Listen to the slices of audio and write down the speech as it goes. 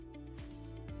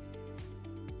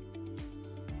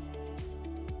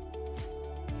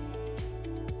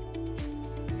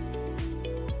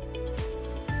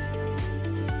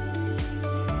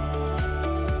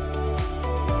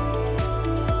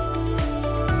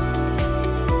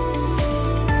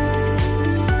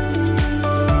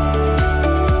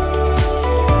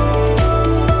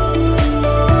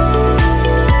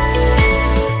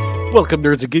Welcome,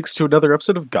 nerds and geeks, to another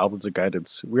episode of Goblins and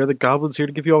Guidance. We are the Goblins here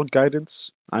to give you all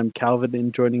guidance. I'm Calvin,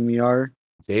 and joining me are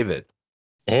David.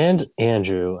 And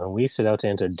Andrew, and we set out to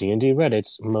answer D&D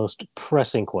Reddit's most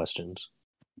pressing questions.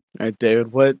 All right,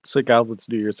 David. What's a Goblin's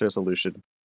New Year's resolution?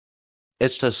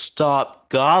 It's to stop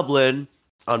goblin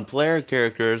on player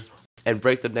characters and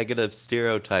break the negative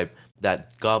stereotype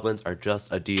that goblins are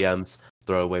just a DM's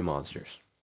throwaway monsters.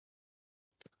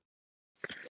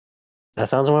 That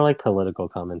sounds more like political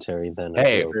commentary than a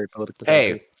Hey, joke. Very political.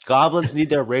 Hey, goblins need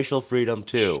their racial freedom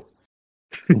too.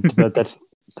 But that's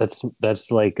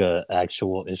like a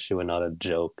actual issue and not a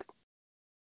joke.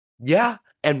 Yeah,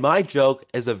 and my joke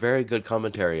is a very good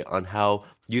commentary on how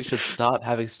you should stop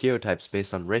having stereotypes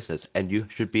based on races, and you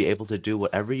should be able to do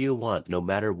whatever you want, no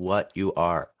matter what you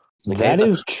are. Okay? That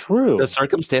is true. The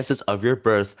circumstances of your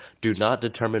birth do not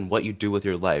determine what you do with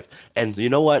your life. And you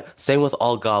know what? Same with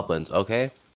all goblins,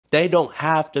 okay? They don't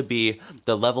have to be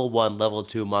the level 1, level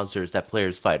 2 monsters that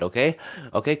players fight, okay?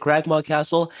 Okay, Cragmaw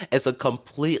Castle is a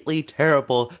completely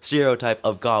terrible stereotype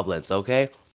of goblins, okay?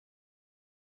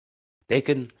 They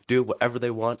can do whatever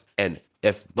they want, and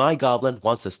if my goblin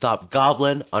wants to stop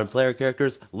goblin on player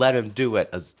characters, let him do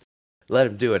it. Let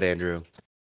him do it, Andrew.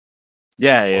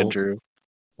 Yeah, Andrew.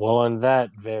 Well, on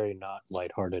that very not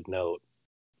lighthearted note,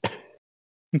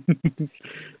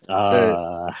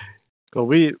 Well,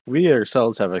 we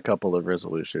ourselves have a couple of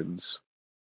resolutions.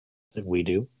 we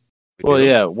do. Well,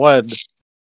 yeah. One,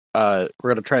 we're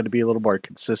gonna try to be a little more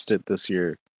consistent this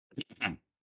year.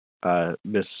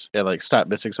 Stop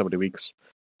missing so many weeks.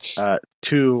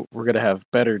 2, we're gonna have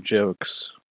better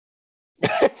jokes.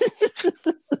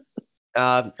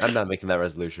 I'm not making that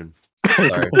resolution.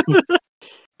 Sorry.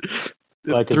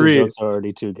 Because the 3, jokes are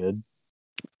already too good.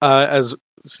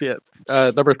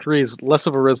 number 3 is less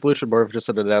of a resolution, more of just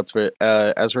an announcement.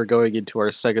 As we're going into our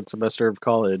second semester of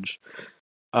college,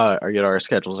 our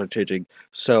schedules are changing,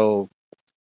 so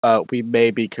we may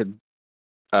be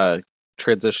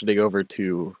transitioning over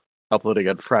to uploading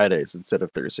on Fridays instead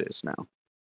of Thursdays now,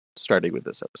 starting with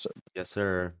this episode. Yes,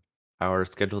 sir. Our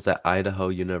schedules at Idaho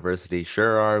University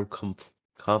sure are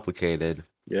complicated.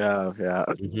 Yeah.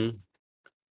 Mm-hmm.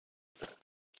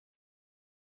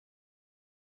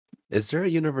 Is there a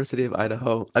University of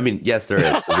Idaho? I mean, yes, there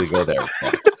is. We go there.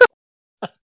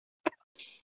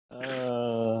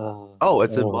 Oh,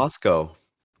 it's in Moscow.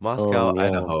 Moscow, Neil.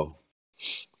 Idaho.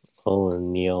 Oh,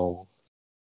 Neil.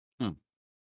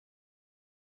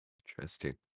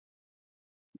 Interesting.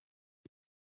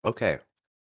 Okay.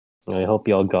 I hope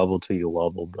y'all gobble till you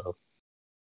wobble, bro.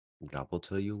 Gobble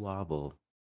till you wobble.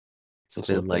 It's That's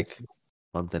been what like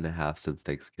a month and a half since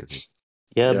Thanksgiving.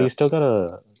 Yeah, but you still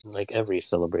gotta, like every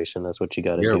celebration, that's what you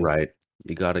gotta do. You're right.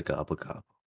 You gotta gobble gobble.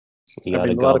 You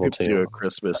gotta a lot of gobble people till do a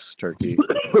Christmas turkey.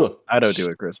 I don't do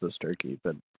a Christmas turkey,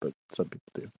 but some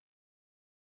people do.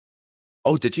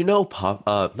 Oh, did you know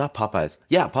not Popeyes?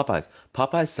 Yeah, Popeyes.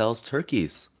 Popeyes sells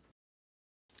turkeys.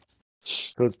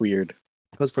 It was weird.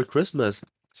 Because for Christmas,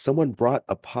 someone brought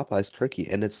a Popeyes turkey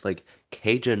and it's like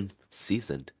Cajun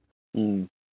seasoned. Mm.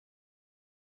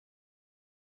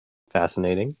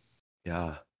 Fascinating.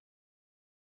 Yeah.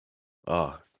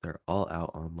 Oh, they're all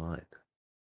out online.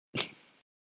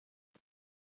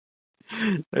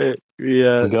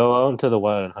 Yeah. Go out into the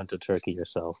wild and hunt a turkey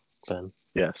yourself, Ben.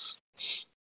 Yes.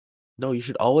 No, you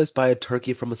should always buy a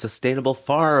turkey from a sustainable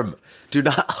farm. Do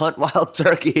not hunt wild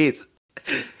turkeys.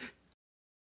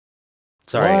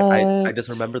 Sorry, I just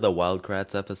remember the Wild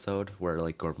Kratts episode where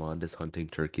like Gourmand is hunting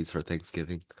turkeys for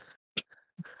Thanksgiving.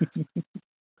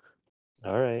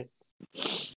 All right.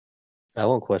 I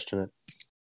won't question it.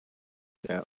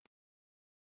 Yeah.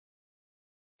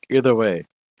 Either way,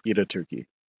 eat a turkey.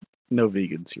 No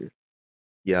vegans here.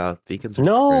 Yeah, vegans are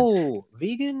No,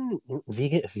 vegan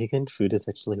food is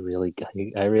actually really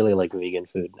good. I really like vegan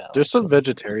food now. There's some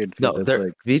vegetarian food that's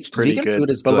like pretty vegan good, food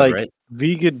is but good, like right?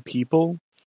 vegan people,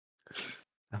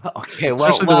 Okay, well,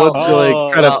 especially the ones who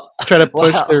like try to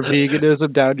push their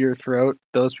veganism down your throat.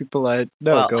 Those people,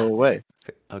 go away.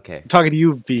 Okay, I'm talking to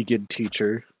you, vegan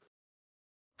teacher.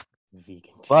 Vegan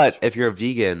teacher. But if you're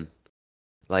vegan,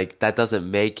 like that doesn't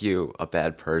make you a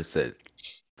bad person.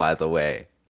 By the way,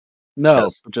 No,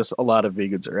 just a lot of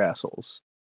vegans are assholes.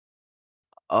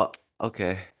 Oh,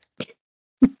 okay.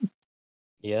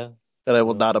 Yeah, And I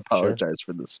will not apologize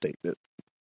for this statement.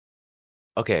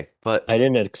 Okay, but I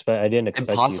didn't expect.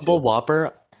 Impossible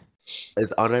Whopper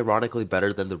is unironically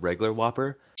better than the regular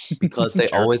Whopper because they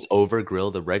always over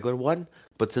grill the regular one.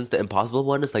 But since the Impossible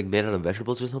one is like made out of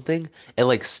vegetables or something, it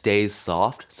like stays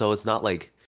soft, so it's not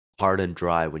like hard and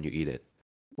dry when you eat it.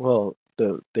 Well,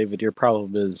 David, your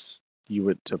problem is you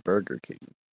went to Burger King.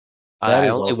 That I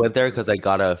is only also went there because I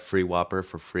got a free Whopper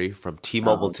for free from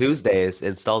T-Mobile okay. Tuesdays.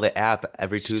 Install the app.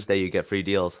 Every Tuesday you get free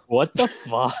deals. what the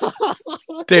fuck.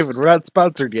 David, we're not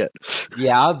sponsored yet.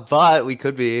 Yeah, but we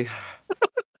could be.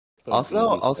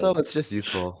 Also, He said. it's just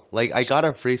useful. Like I got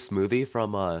a free smoothie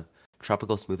from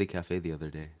Tropical Smoothie Cafe the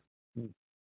other day.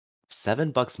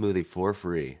 $7 smoothie for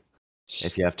free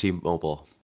if you have T-Mobile.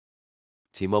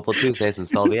 T-Mobile Tuesdays,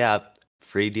 install the app.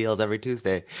 Free deals every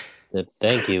Tuesday.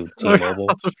 Thank you, T-Mobile.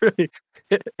 Alright.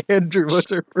 Andrew, what's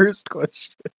our first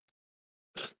question?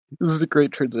 This is a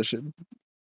great transition.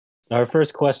 Our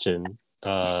first question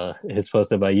is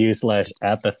posted by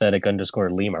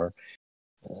you/apathetic_lemur.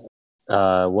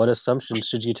 What assumptions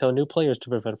should you tell new players to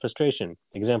prevent frustration?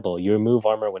 Example, you remove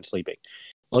armor when sleeping.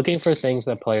 Looking for things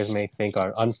that players may think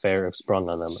are unfair if sprung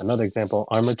on them. Another example,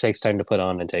 armor takes time to put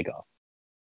on and take off.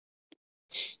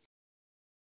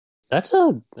 That's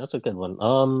a good one.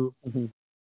 Mhm.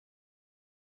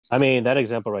 I mean, that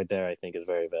example right there I think is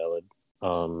very valid.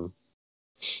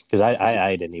 Because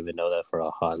I didn't even know that for a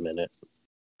hot minute.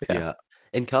 Yeah.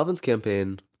 In Calvin's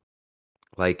campaign,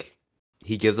 like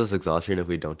he gives us exhaustion if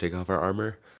we don't take off our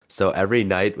armor. So every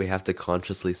night we have to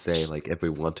consciously say like if we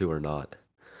want to or not.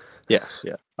 Yes,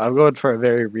 yeah. I'm going for a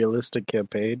very realistic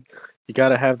campaign. You got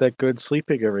to have that good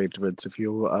sleeping arrangements if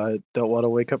you don't want to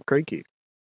wake up cranky.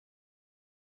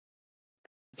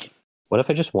 What if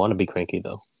I just want to be cranky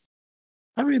though?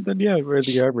 I mean, then yeah, wear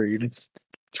the armor. You just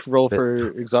roll But- for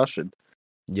exhaustion.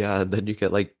 Yeah, and then you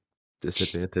get like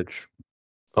disadvantage.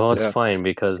 Oh, it's Yeah. fine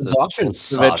because Exhaustion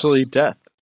sucks. Eventually, death.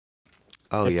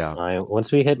 Oh it's yeah. fine.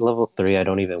 Once we hit level 3, I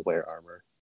don't even wear armor.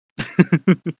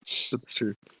 That's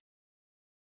true.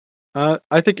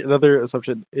 I think another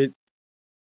assumption. It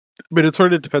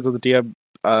sort of depends on the DM.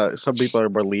 Some people are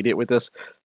more lenient with this,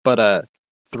 but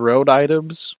thrown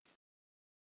items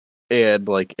and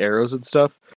like arrows and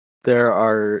stuff. There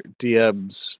are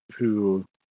DMs who,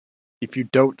 if you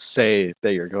don't say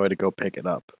that you're going to go pick it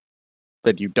up,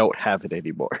 then you don't have it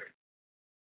anymore.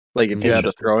 Like if you had a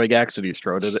Interesting. throwing axe and you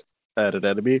thrown it at an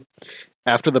enemy,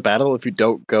 after the battle, if you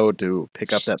don't go to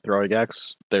pick up that throwing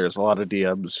axe, there's a lot of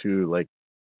DMs who like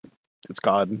it's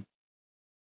gone.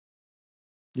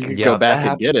 You could go Yeah, back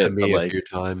that and get happened to it, but me a like few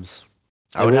times.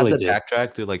 I It would have really to did.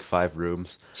 backtrack through like 5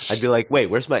 rooms. I'd be like, wait,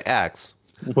 where's my axe?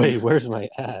 Wait, where's my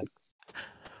axe?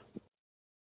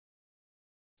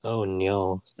 Oh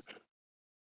no.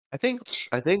 I think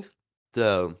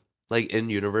the like in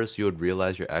universe you would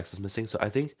realize your axe is missing, so I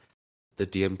think the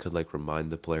DM could like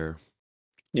remind the player.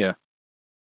 That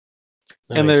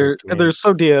and makes sense to me. there's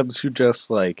some DMs who just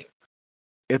like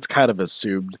it's kind of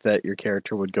assumed that your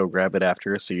character would go grab it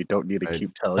after, so you don't need to Right.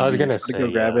 keep telling I was you you're gonna gonna go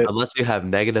say, grab yeah. it. Unless you have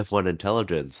 -1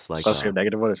 intelligence, like Plus, you have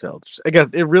negative one intelligence. I guess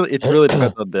it really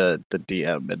depends on the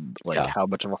DM and like Yeah. how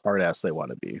much of a hard ass they want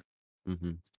to be.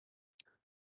 hmm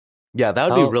Yeah, that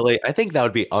would be really. I think that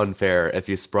would be unfair if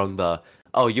you sprung the.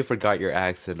 Oh, you forgot your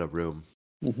axe in a room.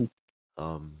 Mhm.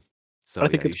 So I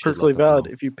think yeah, it's you should perfectly let them valid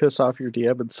know. if you piss off your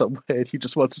DM in some way and he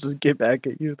just wants to just get back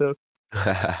at you, though.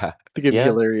 I think it'd be Yeah.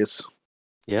 hilarious.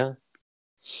 Yeah.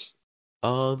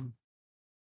 um,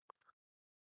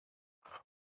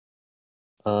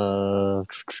 What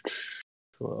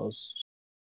else?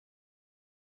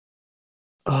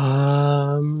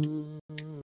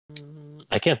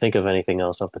 I can't think of anything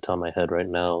else off the top of my head right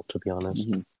now, to be honest.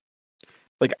 Mhm.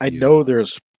 Like, I Yeah. know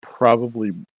there's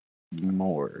probably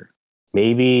more.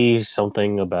 Maybe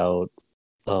something about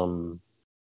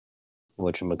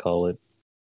whatchamacallit.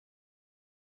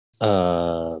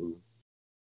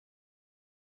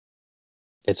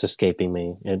 It's escaping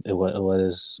me. What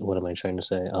am I trying to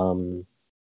say?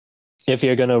 If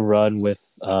you're gonna run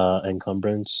with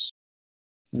encumbrance,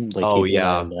 like Oh keep an eye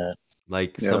yeah, on that.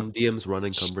 like Yeah. some DMs run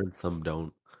encumbrance, some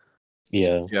don't.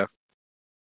 Yeah.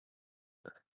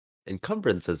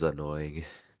 Encumbrance is annoying.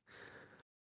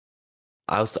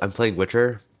 I'm playing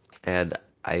Witcher, and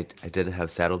I didn't have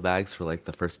saddlebags for like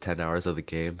the first 10 hours of the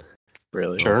game.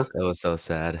 Really. Sure. It was so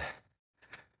sad.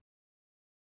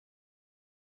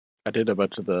 I did a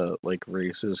bunch of the like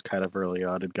races kind of early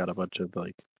on and got a bunch of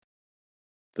like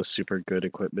the super good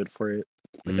equipment for it.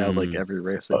 And now like every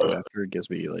race I do after gives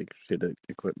me like shit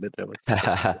equipment and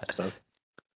like stuff.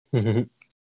 No,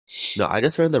 I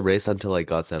just ran the race until I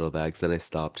got saddlebags, then I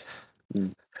stopped.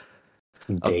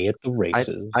 Day at the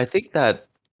races. I think that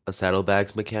a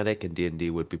saddlebags mechanic in D&D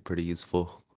would be pretty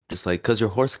useful. Just like because your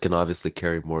horse can obviously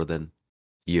carry more than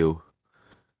you.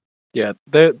 Yeah,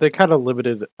 they kind of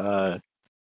limited or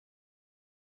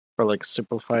like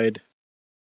simplified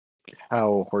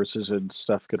how horses and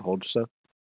stuff can hold stuff.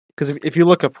 Because if you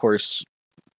look up horse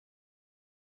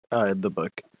in the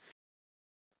book,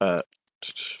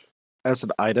 as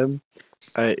an item,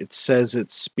 it says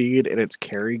its speed and its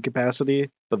carrying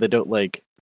capacity, but they don't like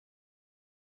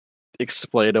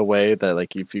explain away that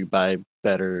like if you buy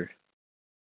better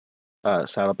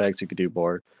saddlebags, you can do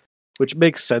more, which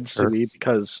makes sense to me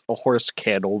because a horse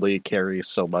can only carry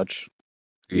so much,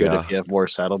 even if you have more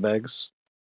saddlebags.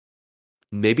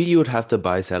 Maybe you would have to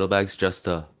buy saddlebags just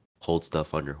to hold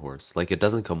stuff on your horse. Like, it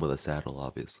doesn't come with a saddle,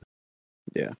 obviously.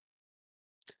 Yeah.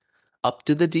 Up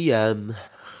to the DM.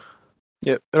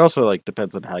 Yeah, it also like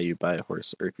depends on how you buy a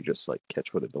horse, or if you just like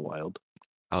catch one in the wild.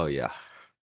 Oh, yeah.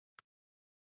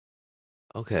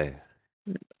 Okay.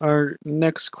 Our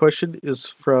next question is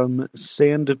from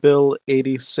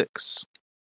Sandbill86.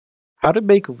 How to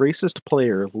make racist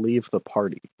player leave the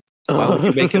party? Why would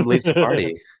you make him leave the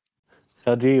party?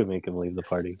 How do you make him leave the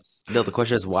party? No, the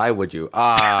question is, why would you?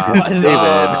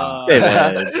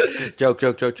 David. Joke.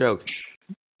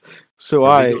 So For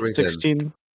I, legal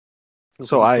reasons.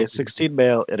 16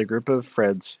 male and a group of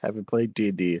friends have been playing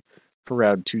D&D for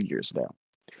around 2 years now.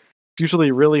 It's usually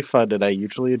really fun, and I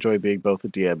usually enjoy being both a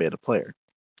DM and a player.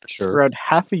 Sure. Around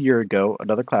half a year ago,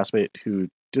 another classmate who I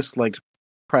disliked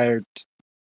prior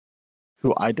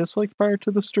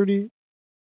to this joined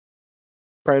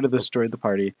the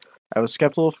party. I was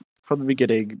skeptical from the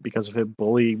beginning because of him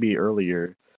bullying me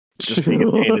earlier, just being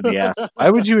a pain in the ass. Why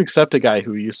would you accept a guy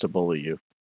who used to bully you?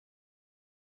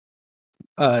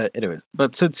 Anyway,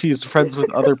 but since he's friends with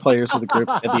other players in the group,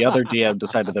 and the other DM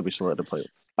decided that we should let him play.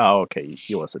 Oh, okay,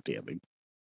 he wasn't DMing.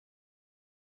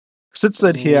 Since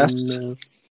then, he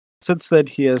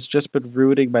has just been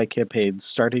ruining my campaigns.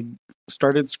 Started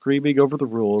screaming over the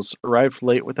rules. Arrived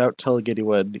late without telling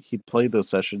anyone he'd played those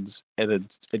sessions, and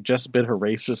had just been a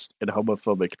racist and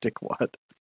homophobic dickwad.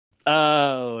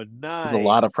 Oh, nice. There's a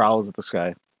lot of problems with this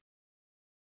guy.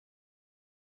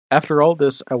 After all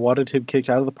this, I wanted him kicked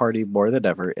out of the party more than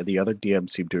ever, and the other DMs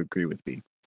seemed to agree with me.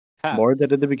 More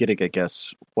than in the beginning, I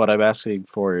guess. What I'm asking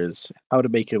for is how to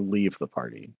make him leave the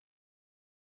party.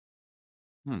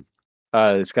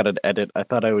 It's got an edit. I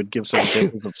thought I would give some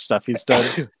examples of stuff he's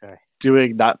done.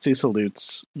 Doing Nazi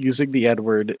salutes, using the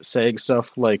N-word, saying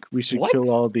stuff like we should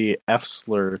kill all the F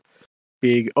slur,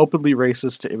 being openly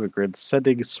racist to immigrants,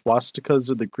 sending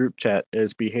swastikas in the group chat, and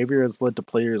his behavior has led to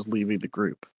players leaving the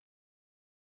group.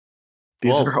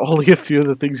 These are only a few of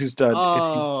the things he's done.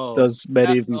 He does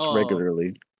many of these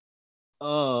regularly.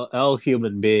 Oh, L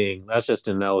human being. That's just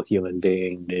an L human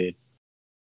being, dude.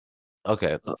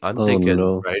 Okay, I'm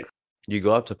thinking, right? You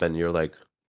go up to Ben and you're like,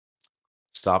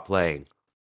 stop playing.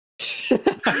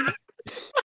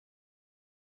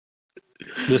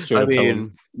 Just tell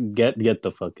him, get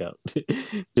the fuck out.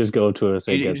 Just go to her and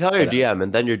say, you tell your DM,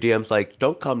 and then your DM's like,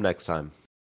 don't come next time.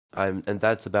 And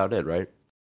that's about it, right?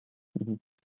 Mm-hmm.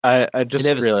 I just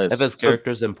realized if his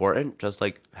character's important, just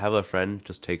like have a friend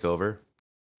just take over.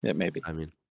 Yeah, maybe. I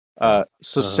mean,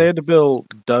 Sandabill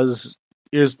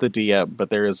is the DM, but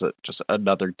there is just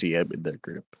another DM in their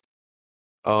group.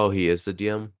 Oh, he is the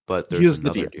DM, but there's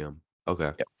another DM.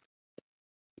 Okay. Yep.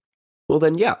 Well,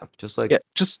 then,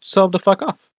 just tell him to fuck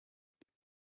off.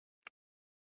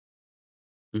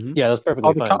 Mm-hmm. Yeah, that's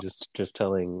perfectly fine. Just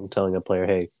telling a player,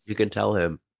 hey, you can tell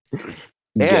him.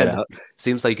 Get out.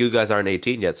 Seems like you guys aren't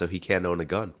 18 yet, so he can't own a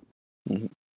gun. Mm-hmm.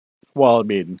 Well, I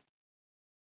mean,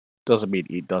 doesn't mean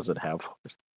he doesn't have one.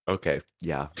 Okay,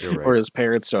 yeah, you're right. Or his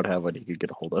parents don't have one he could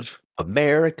get a hold of.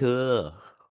 America.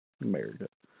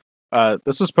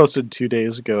 This was posted 2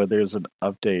 days ago, and there's an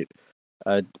update.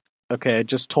 Okay, I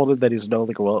just told him that he's no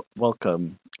longer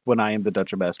welcome when I am the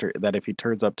Dungeon Master, and that if he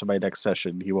turns up to my next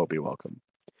session, he won't be welcome.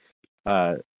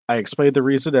 I explained the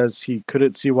reason as he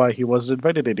couldn't see why he wasn't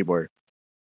invited anymore.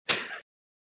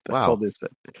 That's all they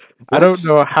said. I don't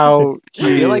know how. I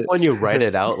feel like when you write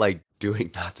it out, like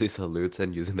doing Nazi salutes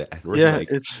and using the N-word,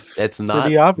 it's not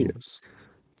pretty obvious.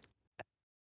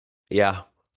 Yeah.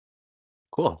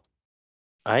 Cool.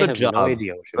 I have no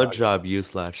idea. Good job, you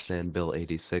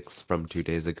 /Sandbill86 from 2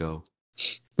 days ago.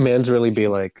 Man's really be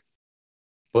like,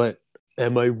 but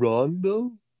am I wrong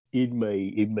though in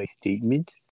my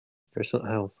statements or something?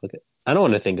 I don't fuck it. I don't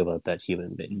want to think about that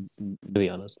human being, to be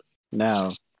honest.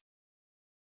 Now,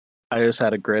 I just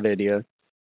had a great idea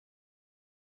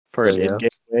for an in-game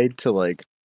way to like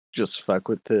just fuck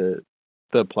with the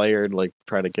player and like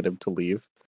try to get him to leave.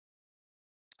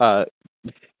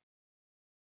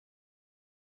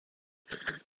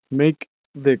 Make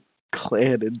the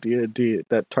clan in D&D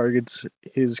that targets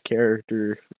his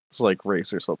character's like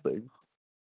race or something.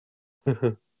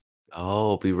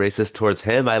 Oh, be racist towards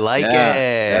him. I like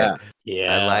it.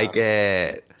 Yeah. I like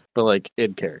it. But like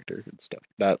in character and stuff,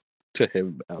 not to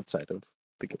him outside of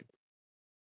the game.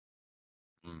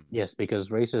 Yes, because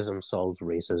racism solves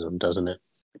racism, doesn't it?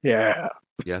 Yeah.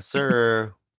 Yes,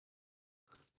 sir.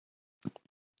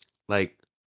 Like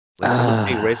someone's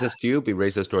being racist to you, be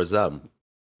racist towards them.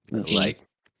 Mhm. Like,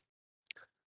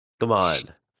 come on.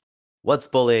 What's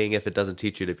bullying if it doesn't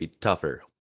teach you to be tougher?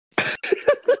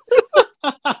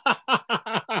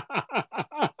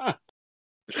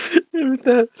 With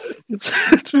that,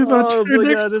 let's move on to Oh our my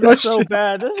next god, this is so question.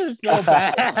 bad. This is so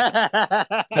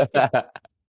bad.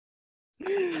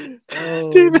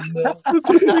 David, no. let's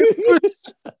do the next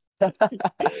question.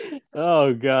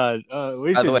 Oh god.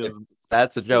 We By the should way, just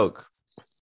that's a joke.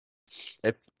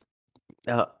 If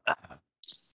uh,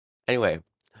 anyway,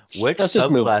 which let's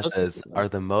just move on. subclasses are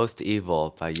the most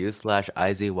evil by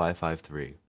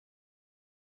u/IZY53?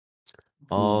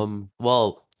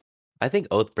 Well, I think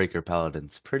Oathbreaker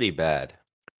Paladin's pretty bad.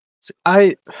 See,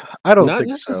 I don't Not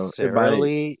think so.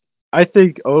 necessarily. I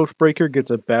think Oathbreaker gets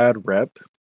a bad rep.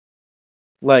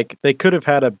 Like they could have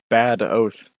had a bad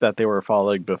oath that they were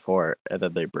following before, and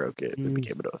then they broke it and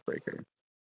became an Oathbreaker.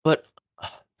 But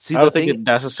see, I the don't think thing it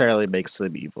necessarily makes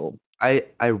them evil. I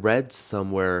read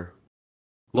somewhere.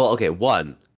 Well, okay,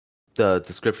 one. The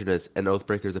description is an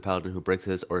oathbreaker is a paladin who breaks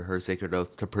his or her sacred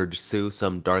oath to pursue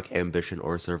some dark ambition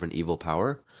or serve an evil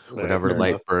power. Whatever Fair light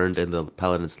enough. burned in the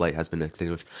paladin's light has been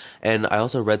extinguished. And I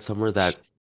also read somewhere that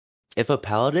if a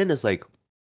paladin is like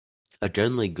a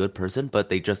generally good person, but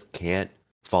they just can't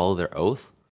follow their oath,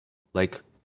 like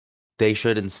they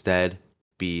should instead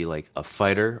be like a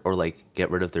fighter or like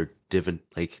get rid of their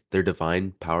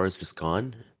divine powers just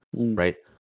gone, Mm. right?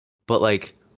 But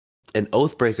like an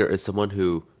oathbreaker is someone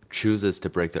who chooses to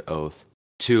break their oath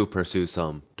to pursue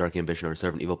some dark ambition or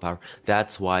serve an evil power.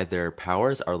 That's why their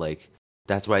powers are like,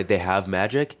 that's why they have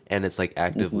magic, and it's like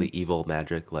actively evil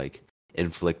magic, like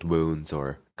inflict wounds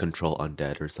or control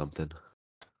undead or something.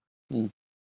 Mm.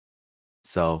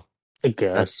 So I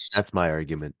guess. that's my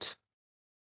argument.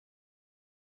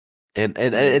 And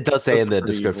it does say That's in a the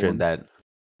pretty evil description one.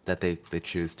 that they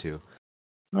choose to.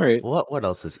 All right. What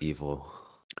else is evil?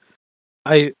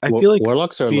 I feel like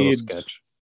warlocks are a little fiends- sketch.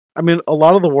 I mean, a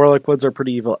lot of the warlock ones are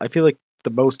pretty evil. I feel like the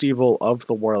most evil of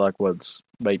the warlock ones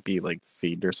might be like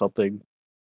fiend or something.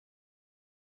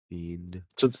 Fiend.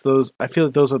 Since those, I feel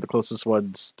like those are the closest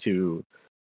ones to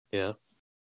Yeah.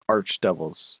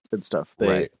 archdevils and stuff.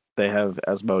 Right. They have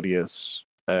Asmodeus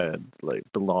and like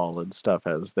Bilal and stuff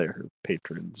as their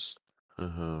patrons,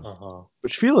 Uh-huh.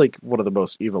 which feel like one of the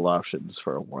most evil options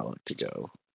for a warlock to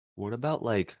go. What about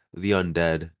like the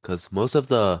undead? Because most of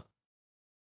the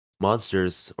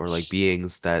monsters or like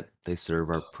beings that they serve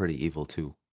are pretty evil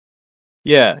too.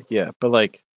 Yeah, but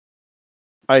like,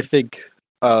 I think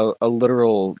a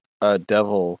literal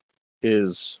devil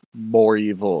is more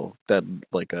evil than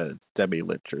like a demi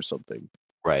lich or something.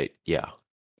 Right. Yeah.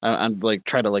 I'm like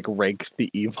trying to like rank the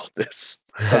evilness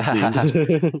of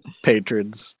these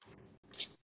patrons.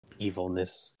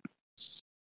 Evilness.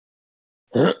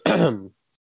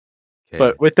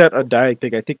 But with that undying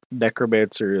thing, I think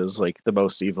necromancer is like the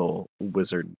most evil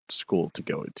wizard school to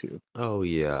go into, Oh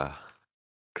yeah.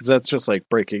 because that's just like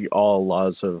breaking all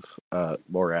laws of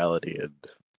morality and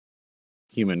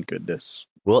human goodness.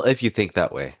 Well, if you think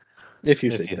that way, If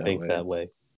you if think, you that, think way. that way.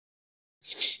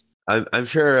 I'm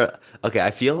sure. Okay,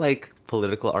 I feel like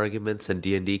political arguments and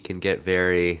D&D can get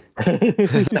very.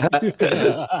 It's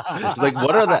like,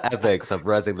 what are the ethics of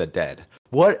raising the dead?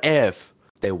 What if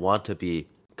they want to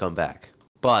come back,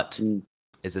 but Mm.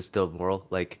 is it still moral?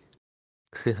 Like,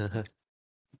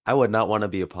 I would not want to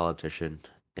be a politician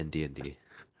in D&D.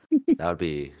 That would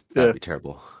be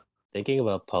terrible. Thinking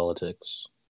about politics.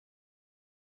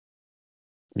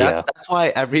 That's why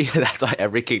every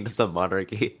kingdom's a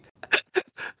monarchy.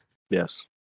 Yes.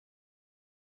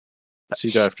 So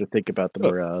you don't have to think about the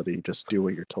morality; just do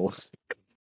what you're told.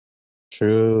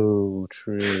 True.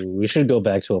 We should go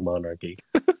back to a monarchy.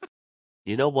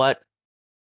 You know what?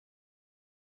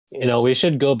 We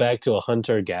should go back to a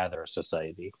hunter-gatherer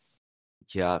society.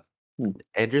 Yeah.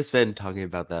 Andrew's been talking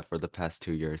about that for the past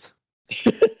 2 years.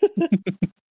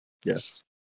 Yes.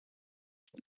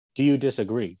 Do you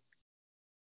disagree?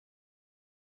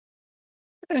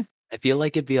 I feel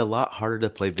like it'd be a lot harder to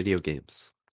play video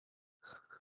games.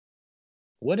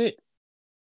 Would it?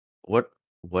 Would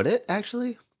it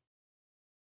actually?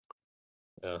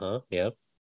 Yep.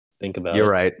 Think about You're it.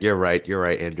 right. You're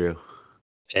right, Andrew.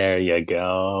 There you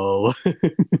go.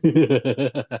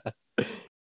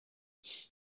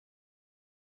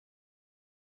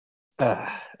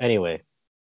 Anyway.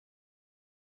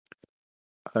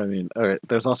 I mean, all right.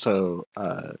 There's also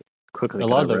quickly A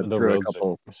lot kinda of read the through a rogues,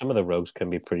 couple. some of the rogues can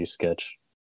be pretty sketch.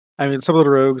 I mean, some of the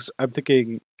rogues. I'm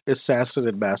thinking assassin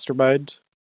and mastermind.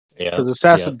 Because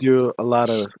Assassin do a lot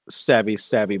of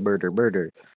stabby,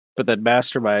 murder. But then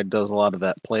Mastermind does a lot of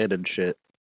that plan and shit.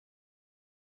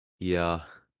 Yeah.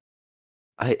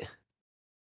 I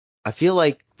feel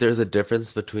like there's a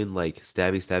difference between like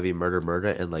stabby, murder,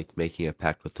 and like making a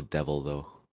pact with the devil, though.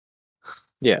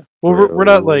 Yeah. Well, we're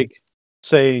not like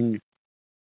saying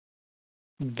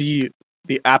the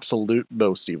absolute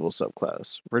most evil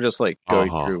subclass. We're just like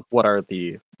going through what are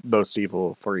the most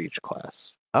evil for each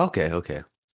class. Okay.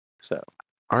 So,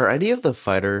 are any of the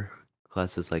fighter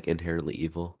classes like inherently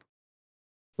evil?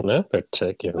 Not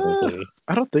particularly.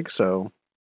 I don't think so.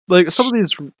 Like some of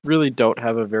these really don't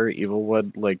have a very evil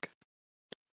one, like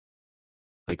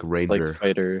Ranger, like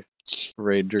fighter,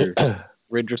 Ranger.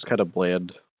 Ranger's kind of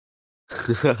bland.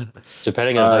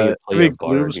 Depending on how you play your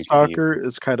bard, Gloomstalker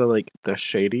is kind of like the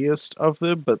shadiest of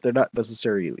them, but they're not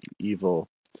necessarily evil.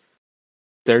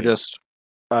 They're just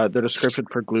their description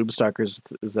for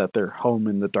Gloomstalkers is that they're home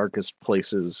in the darkest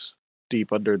places,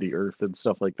 deep under the earth and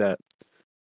stuff like that.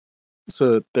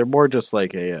 So they're more just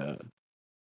like a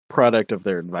product of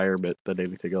their environment than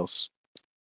anything else.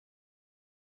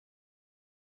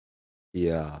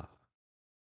 Yeah.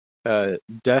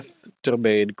 Death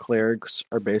Domain clerics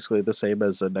are basically the same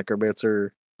as a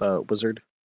necromancer wizard.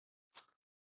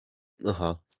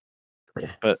 Uh-huh.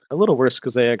 But a little worse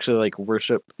because they actually like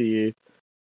worship the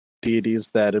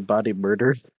deities that embody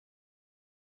murder.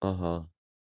 Uh-huh.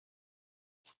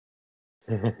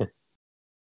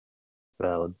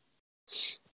 Valid.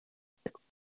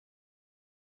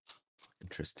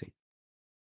 Interesting.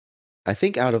 I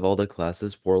think out of all the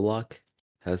classes, Warlock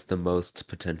has the most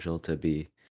potential to be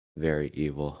very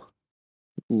evil.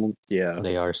 Yeah.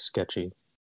 They are sketchy.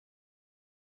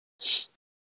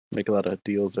 Make a lot of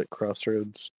deals at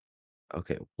crossroads.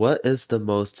 Okay, what is the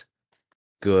most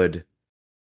good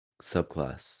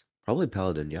subclass? Probably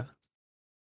Paladin, yeah?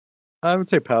 I would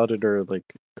say paladin or like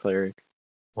cleric.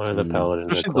 One of the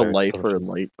paladins, especially the life or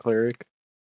light cleric.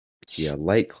 Yeah,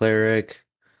 light cleric,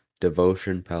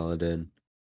 devotion paladin.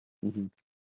 Mm-hmm.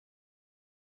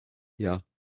 Yeah,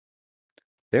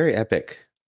 very epic.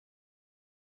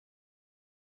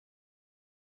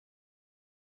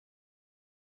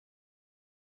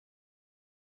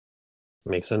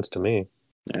 Makes sense to me.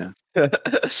 Yeah.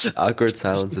 Awkward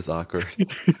silence is awkward.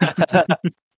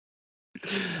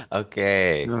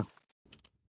 Okay. Yeah.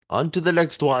 On to the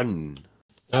next one.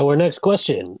 Our next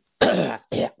question.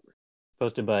 Yeah.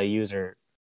 Posted by user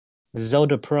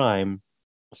Zelda Prime.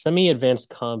 Semi-advanced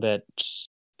combat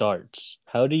starts.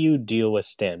 How do you deal with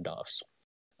standoffs?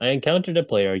 I encountered a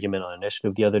play argument on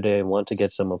initiative the other day and want to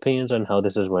get some opinions on how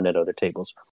this is run at other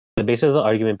tables. The basis of the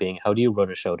argument being, how do you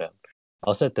run a showdown?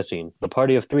 I'll set the scene. The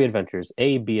party of 3 adventurers,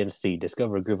 A, B, and C,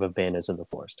 discover a group of bandits in the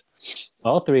forest.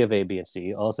 All 3 of A, B, and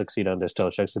C all succeed on their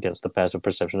stealth checks against the passive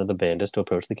perception of the bandits to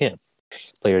approach the camp.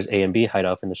 Players A and B hide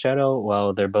off in the shadow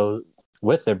while their bows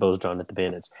drawn at the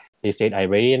bandits. They state, I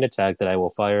radiant attack that I will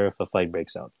fire if a fight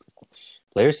breaks out.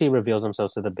 Player C reveals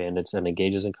themselves to the bandits and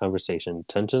engages in conversation.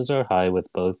 Tensions are high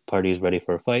with both parties ready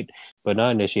for a fight, but not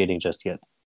initiating just yet.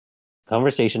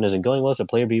 Conversation isn't going well, so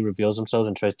player B reveals themselves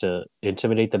and tries to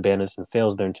intimidate the bandits and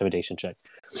fails their intimidation check.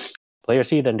 Player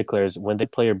C then declares, when they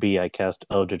player B, I cast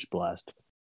Eldritch Blast.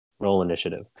 Roll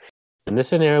initiative. In this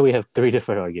scenario, we have 3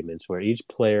 different arguments where each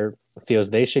player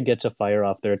feels they should get to fire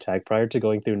off their attack prior to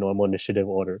going through normal initiative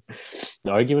order.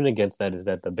 The argument against that is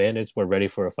that the bandits were ready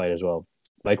for a fight as well.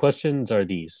 My questions are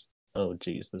these. Oh,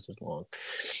 geez, this is long.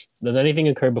 Does anything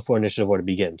occur before initiative order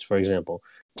begins? For example,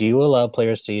 do you allow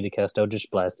player C to cast Eldritch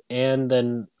Blast and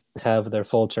then have their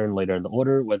full turn later in the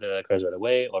order, whether that occurs right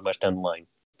away or much down the line?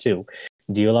 2.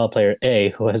 Do you allow player A,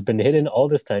 who has been hidden all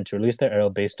this time, to release their arrow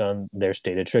based on their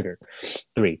stated trigger?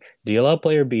 3. Do you allow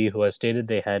player B, who has stated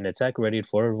they had an attack ready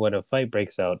for when a fight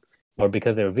breaks out, or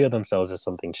because they reveal themselves as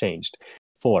something changed?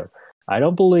 4. I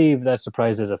don't believe that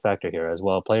surprise is a factor here, as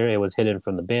while player A was hidden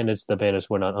from the bandits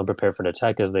were not unprepared for an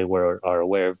attack as they are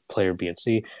aware of player B and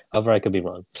C. However, I could be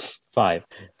wrong. 5.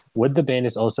 Would the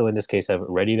bandits also in this case have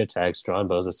readied attacks, drawn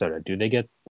bows, etc.? Do they get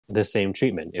the same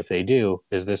treatment? If they do,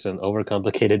 is this an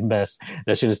overcomplicated mess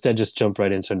that should instead just jump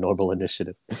right into normal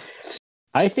initiative?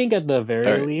 I think at the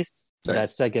very least,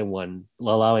 that second one,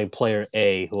 allowing player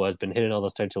A, who has been hidden all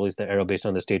this time, to release the arrow based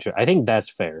on the state, I think that's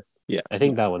fair. Yeah. I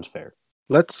think that one's fair.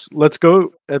 Let's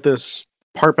go at this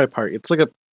part by part. It's like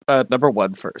a number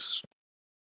 1 first.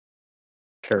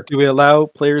 Sure. Do we allow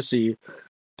player C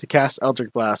to cast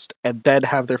Eldritch Blast and then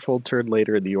have their full turn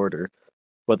later in the order,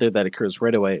 whether that occurs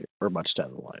right away or much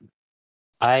down the line?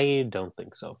 I don't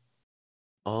think so.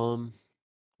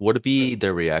 Would it be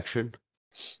their reaction?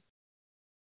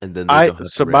 And then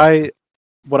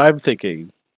what I'm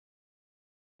thinking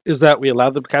is that we allow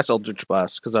them to cast Eldritch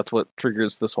Blast because that's what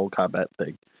triggers this whole combat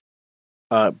thing.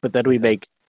 But then we make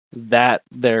that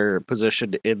their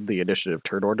position in the initiative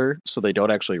turn order, so they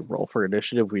don't actually roll for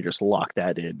initiative. We just lock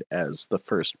that in as the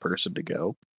first person to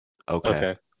go,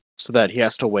 Okay. so that he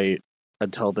has to wait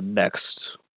until the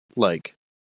next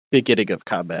beginning of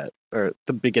combat or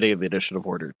the beginning of the initiative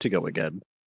order to go again.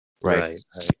 Right.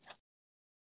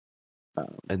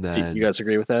 And Do then you guys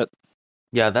agree with that?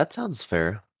 yeah, that sounds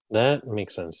fair That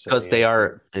makes sense. because they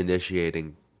are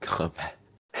initiating combat.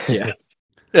 Yeah.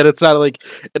 And it's not like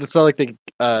they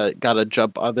gotta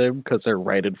jump on them because they're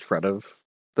right in front of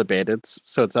the bandits,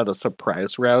 so it's not a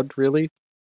surprise round, really.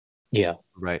 Yeah.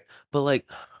 Right. But like,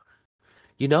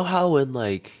 you know how in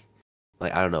like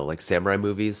I don't know, like samurai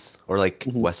movies or like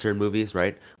Mhm. Western movies,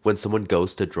 right? When someone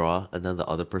goes to draw and then the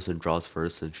other person draws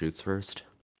first and shoots first.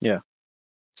 Yeah.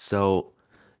 So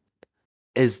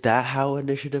is that how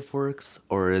initiative works?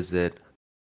 Or is it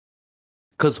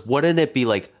because wouldn't it be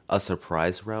like a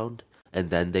surprise round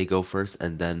and then they go first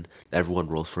and then everyone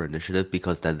rolls for initiative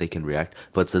because then they can react?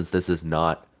 But since this is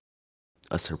not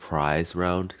a surprise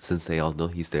round, since they all know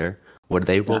he's there, would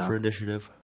they roll Yeah. for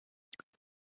initiative?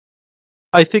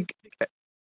 I think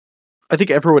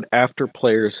everyone after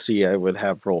players C I would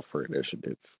have roll for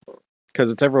initiative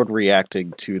because it's everyone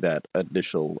reacting to that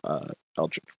initial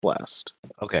Eldritch Blast.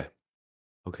 Okay.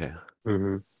 Okay.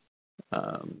 Mm-hmm.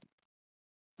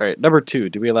 All right, number 2.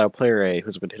 Do we allow player A,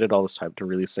 who's been hit it all this time, to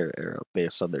release their arrow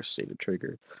based on their stated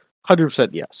trigger? 100%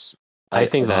 yes. I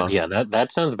think uh,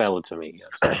 that sounds valid to me.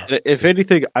 Yes. If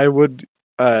anything, I would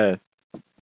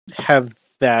have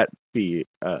that be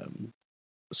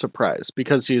surprise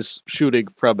because he's shooting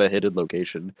from a hidden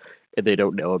location and they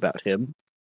don't know about him.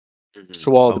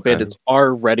 So while the Okay. bandits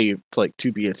are ready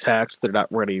to be attacked, they're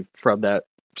not ready from that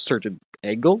certain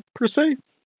angle per se.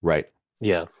 Right.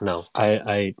 Yeah. No.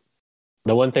 I.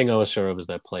 The one thing I was sure of is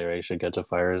that player A should get to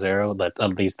fire his arrow. But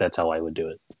at least that's how I would do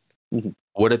it.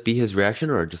 Would it be his reaction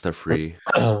or just a free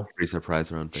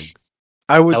surprise round thing?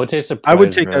 I I would would say surprise. I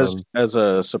would take round. that as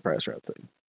a surprise round thing.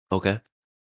 Okay.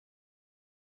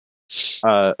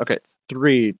 Okay.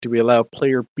 3. Do we allow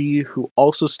player B, who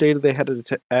also stated they had an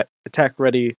attack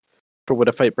ready for when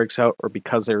a fight breaks out, or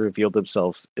because they revealed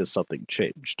themselves, is something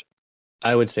changed?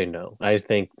 I would say no. I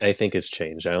think it's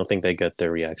changed. I don't think they get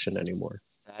their reaction anymore.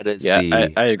 That is Yeah,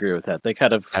 the I agree with that. They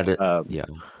kind of yeah.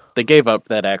 they gave up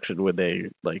that action when they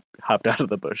hopped out of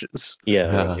the bushes.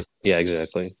 Yeah. Yeah. Right. Yeah.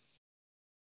 Exactly.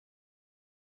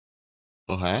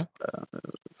 Okay.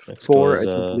 Next 4. was, I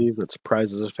do believe that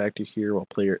surprise is a factor here. While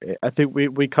player A, I think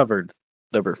we covered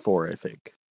number 4. I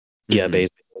think. Yeah. Mhm.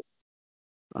 Basically.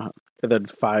 And then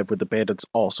 5, with the bandits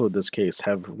also in this case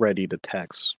have readied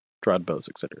attacks, drawn bows,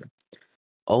 etc.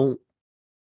 Oh,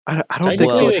 I don't think Technically,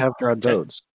 they would they- have drawn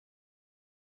bows.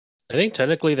 I think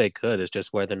technically they could. It's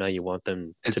just whether or not you want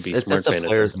them to it's be if smart the bandits.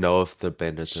 players know if the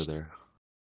bandits are there.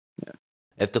 Yeah.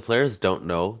 If the players don't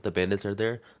know the bandits are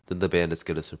there, then the bandits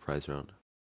get a surprise round.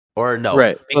 Or no,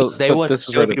 Right. because Well, but this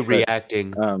is they would where be the trick-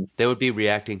 reacting. Um, They would be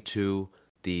reacting to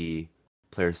the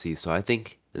player C. So I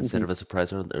think instead Mhm. of a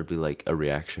surprise round, there'd be like a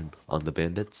reaction on the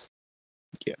bandits.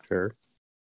 Sure.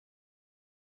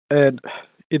 And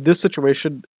in this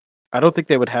situation, I don't think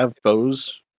they would have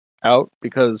bows out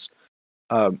because,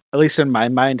 at least in my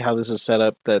mind, how this is set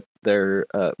up, that they're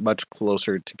much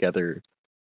closer together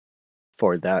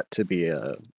for that to be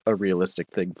a realistic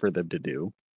thing for them to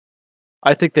do.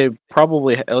 I think they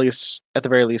probably, at the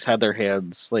very least, had their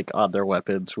hands on their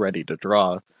weapons, ready to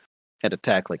draw and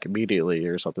attack immediately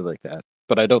or something like that.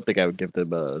 But I don't think I would give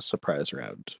them a surprise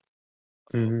round.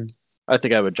 Mm-hmm. I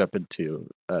think I would jump into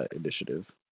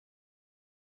initiative.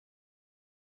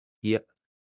 Yeah.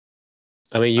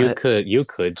 I mean, you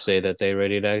could say that they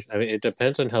ready to act. I mean, it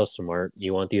depends on how smart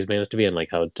you want these bandits to be and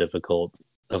how difficult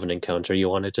of an encounter you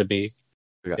want it to be.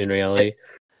 Yeah. In reality,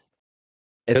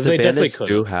 If 'Cause the they definitely bandits do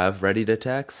could've. have readied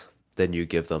attacks, then you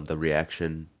give them the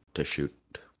reaction to shoot.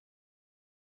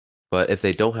 But if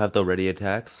they don't have the ready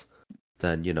attacks,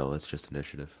 then it's just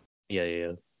initiative.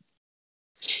 yeah.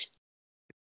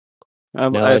 I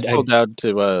I- scrolled down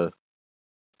to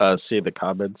see the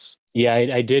comments. Yeah,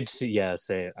 I did see. Yeah,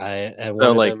 say one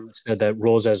So, of them said that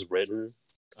rolls as written.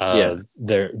 Yeah.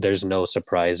 There's no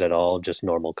surprise at all, just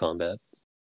normal combat,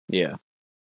 Yeah.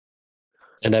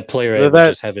 and that player So A would that-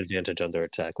 just have advantage on their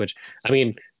attack. Which I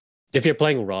mean, if you're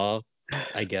playing raw,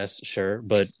 I guess sure,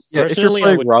 but Yeah, if you're personally, I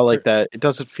playing would raw like that, it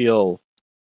doesn't feel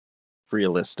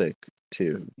realistic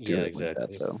to do Yeah, it exactly.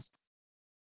 like that, though.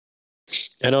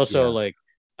 And also, Yeah.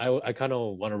 I kind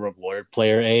of want to reward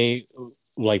player A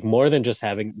more than just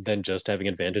having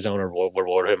advantage. I want to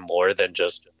reward him more than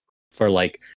just for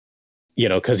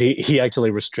because he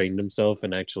actually restrained himself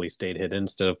and actually stayed hidden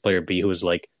instead of player B, who was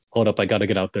like, "Hold up, I gotta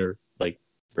get out there." Like,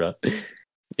 bruh.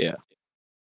 Yeah.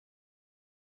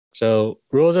 So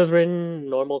rules as written,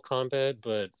 normal combat,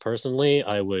 but personally,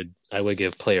 I would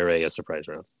give player A a surprise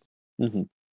round. hmm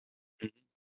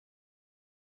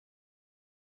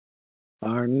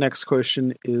Our next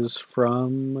question is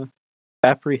from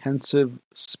Apprehensive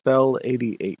Spell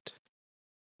 88.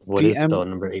 What is DM spell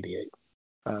number 88?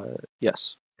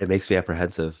 Yes. It makes me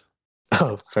apprehensive.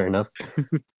 Oh, fair enough.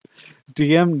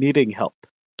 DM needing help.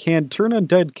 Can Turn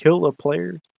Undead kill a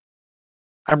player?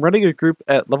 I'm running a group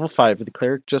at level 5 and the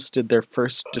cleric just did their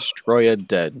first Destroy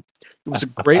Undead. It was a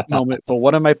great moment, but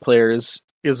one of my players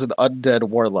is an undead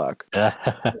warlock.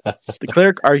 The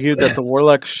cleric argued that the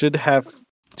warlock should have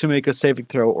to make a saving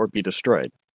throw or be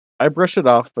destroyed. I brushed it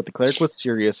off, but the cleric was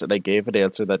serious and I gave an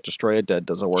answer that Destroy a Dead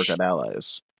doesn't work on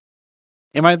allies.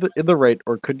 Am I in the right,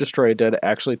 or could Destroy a Dead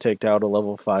actually take down a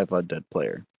level 5 undead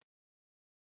player?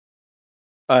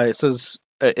 It says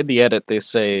in the edit, they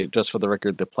say, just for the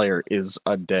record, the player is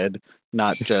undead,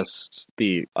 not just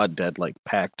the undead like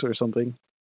pact or something.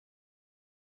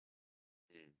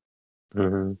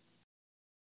 Mhm.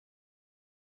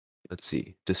 Let's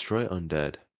see. Destroy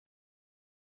undead.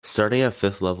 Starting at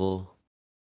 5th level,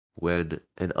 when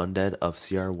an undead of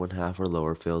CR 1/2 or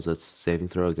lower fails its saving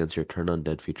throw against your turn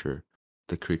undead feature,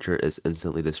 the creature is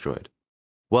instantly destroyed.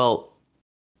 Well,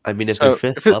 I mean, if they're So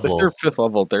 5th if they're level, 5th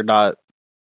level, they're not.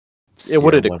 It CR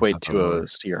wouldn't 1/2 equate or to lower. a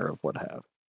CR of 1/2.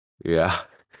 Yeah.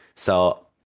 So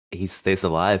he stays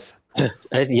alive.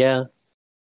 Yeah,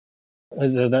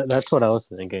 that's what I was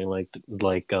thinking. I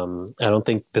don't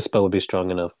think this spell would be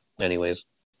strong enough, anyways.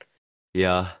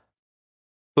 Yeah.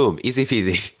 Boom. Easy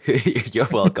peasy. You're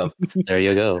welcome. There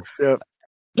you go. Yep.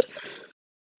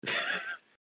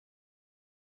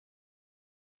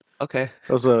 Okay.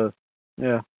 That was a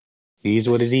yeah. It is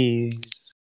what it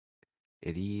is.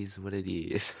 It is what it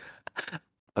is.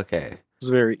 Okay. It's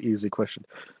a very easy question.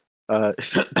 I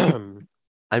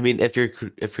mean, if your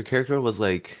character was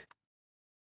like,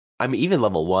 I mean, even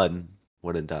level 1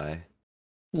 wouldn't die.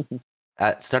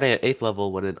 Starting at 8th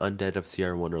level, when an undead of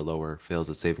CR 1 or lower fails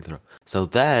its saving throw. So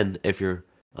then, if your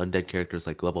undead character is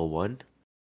like level 1,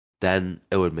 then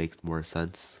it would make more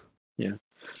sense. Yeah.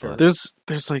 But There's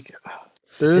like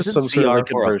there is isn't some sort of CR like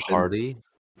for a conversion. party?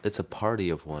 It's a party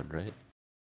of 1, right?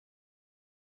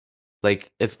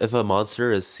 Like if a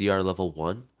monster is CR level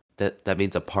 1, that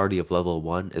means a party of level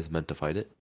 1 is meant to fight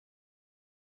it.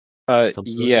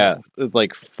 Something like Yeah, that? there's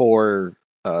like 4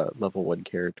 level 1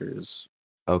 characters.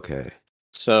 Okay.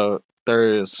 So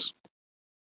there's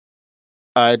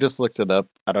I just looked it up.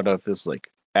 I don't know if this is like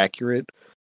accurate,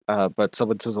 but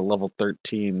someone says a level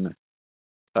 13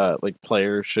 like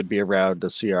player should be around a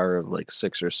CR of like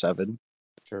 6 or 7.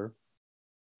 Sure.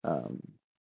 I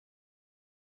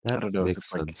That don't know if makes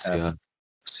it's like sense,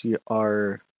 yeah.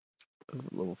 CR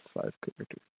of level 5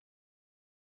 character.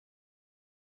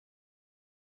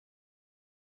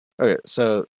 Okay,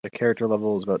 so the character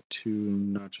level is about 2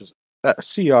 notches.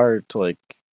 CR to like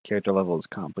character level is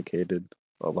complicated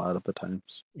a lot of the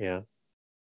times. Yeah.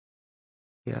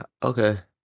 Yeah, okay.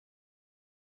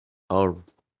 Alrighty.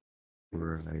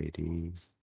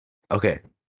 Okay.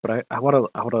 But I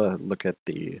wanna look at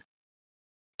the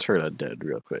Turn Undead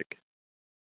real quick.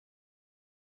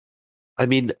 I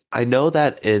mean, I know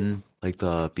that in like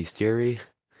the bestiary,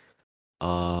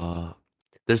 uh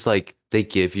there's like they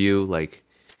give you like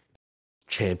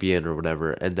champion or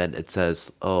whatever, and then it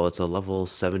says, oh, it's a level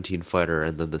 17 fighter,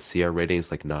 and then the CR rating is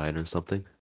like 9 or something.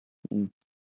 Mm.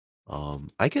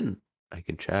 I can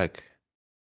check.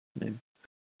 Yeah.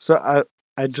 So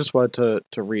I just want to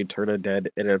read Turn Undead,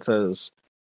 and it says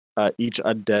each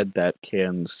undead that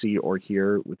can see or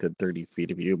hear within 30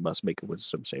 feet of you must make a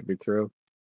Wisdom saving throw.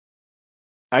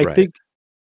 I Right. think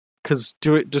because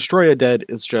destroy a dead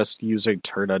is just using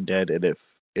Turn Undead, and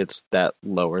if it's that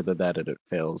lower than that and it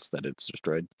fails, then it's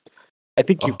destroyed. I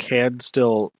think you Oh, can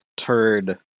still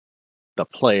turn the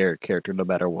player character no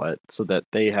matter what, so that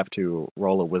they have to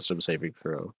roll a Wisdom saving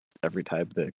throw every time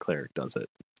the cleric does it.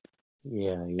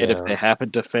 Yeah. And if they Yeah.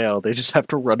 happen to fail, they just have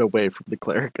to run away from the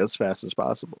cleric as fast as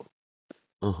possible.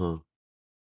 uh-huh.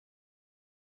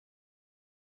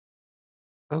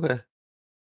 Okay.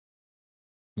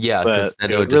 Yeah, But because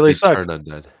then it it would would just really be suck. turn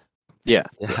undead. Yeah,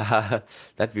 Yeah,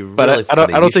 that'd be but really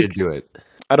funny. I You don't think should do it.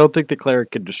 I don't think the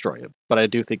cleric can destroy him, but I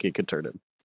do think it could turn him.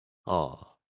 Oh,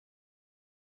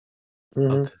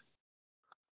 Hmm.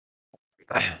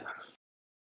 okay.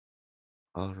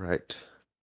 All right.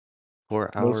 For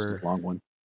This is our a long one.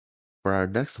 for our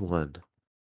next one,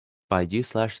 by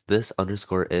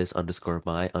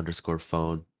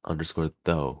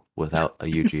u/this_is_my_phone_though without a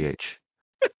UGH.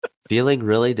 Feeling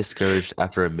really discouraged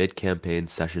after a mid-campaign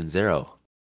session 0.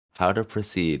 How to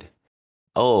proceed.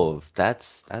 Oh,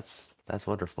 that's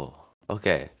wonderful.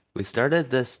 Okay, we started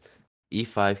this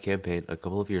E5 campaign a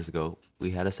couple of years ago.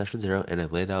 We had a session 0, and I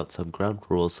laid out some ground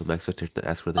rules, some expectations, and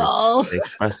asked for theirs. Oh. They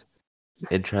expressed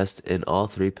interest in all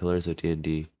 3 pillars of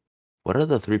D&D. What are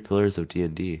the 3 pillars of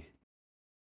D&D?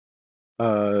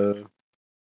 I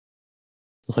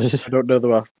don't know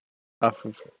them off of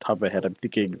the top of my head. I'm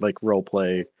thinking like role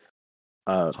play,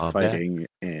 Combat? fighting,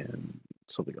 and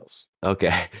something else.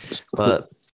 Okay, but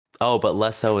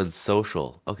less so in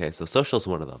social. Okay, so social is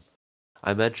one of them.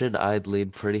 I mentioned I'd lean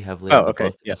pretty heavily on the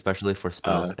book, Yeah. especially for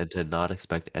spells, and to not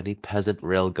expect any peasant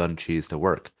railgun cheese to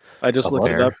work. I just looked it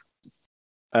Fair. up.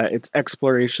 It's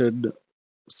exploration,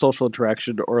 social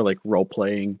interaction, or like role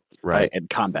playing, Right. and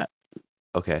combat.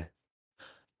 Okay.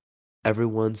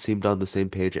 Everyone seemed on the same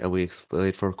page, and we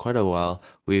explained for quite a while.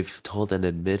 We've told an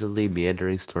admittedly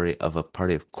meandering story of a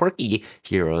party of quirky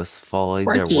heroes following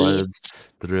their runs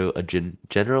through a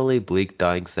generally bleak,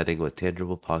 dying setting with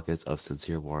tangible pockets of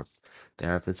sincere warmth.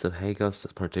 There have been some hang-ups,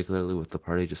 particularly with the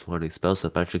party just wanting spells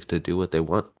magic to do what they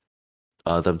want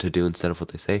them to do instead of what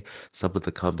they say. Some of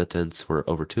the combatants were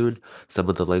overtuned. Some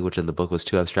of the language in the book was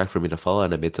too abstract for me to follow,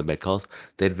 and I made some bad calls.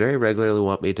 They'd very regularly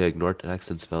want me to ignore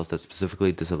text and spells that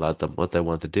specifically disallowed them what they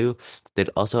want to do. They'd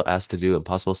also ask to do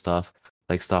impossible stuff,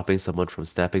 like stopping someone from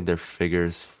snapping their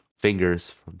fingers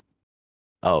from...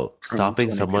 Oh,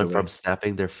 stopping someone from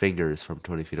snapping their fingers from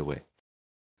 20 feet away.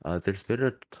 There's been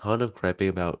a ton of griping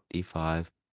about E5,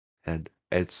 and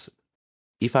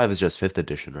E5 is just 5th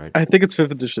edition, right? I think it's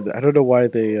 5th edition. I don't know why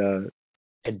they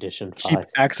Edition 5. keep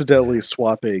accidentally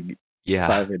swapping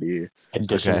 5 and E.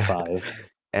 Edition 5.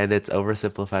 And its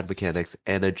oversimplified mechanics,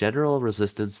 and a general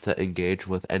resistance to engage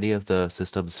with any of the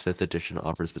system's 5th edition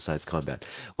offers besides combat.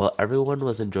 While everyone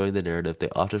was enjoying the narrative, they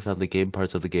often found the game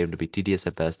parts of the game to be tedious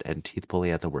at best and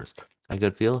teeth-pulling at the worst. I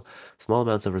could feel small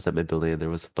amounts of resentment building, and there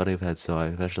was a butting of heads, so I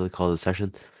eventually called the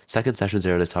second session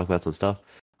 0 to talk about some stuff.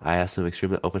 I asked some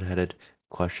extremely open-ended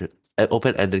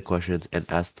questions and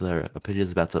asked their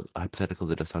opinions about some hypotheticals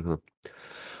and just talking to them.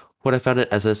 What I found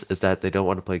at SS is that they don't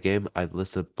want to play a game. I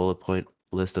list a bullet point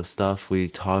list of stuff we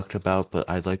talked about, but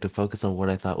I'd like to focus on what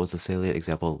I thought was a salient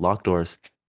example: locked doors.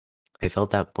 I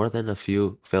felt that more than a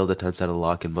few failed attempts at a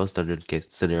lock in most dungeon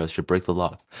scenarios should break the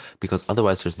lock, because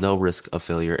otherwise there's no risk of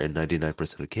failure in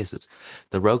 99% of cases.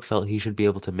 The rogue felt he should be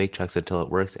able to make checks until it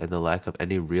works, and the lack of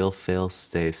any real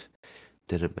fail-safe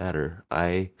didn't matter.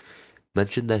 I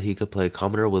mentioned that he could play a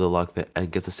commoner with a lockpick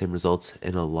and get the same results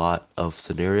in a lot of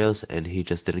scenarios, and he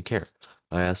just didn't care.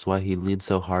 I asked why he leaned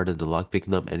so hard into lockpicking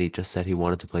them, and he just said he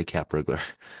wanted to play cat burglar.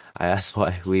 I asked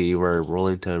why we were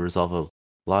rolling to resolve a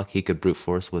lock he could brute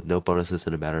force with no bonuses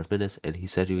in a matter of minutes, and he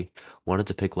said he wanted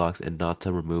to pick locks and not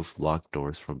to remove locked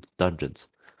doors from dungeons.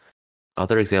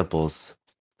 Other examples,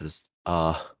 there's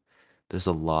a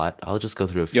lot. I'll just go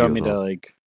through a few. You want me to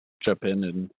like jump in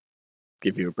and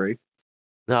give you a break?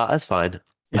 No, that's fine.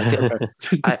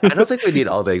 I don't think we need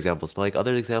all the examples, but like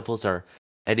other examples are: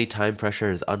 any time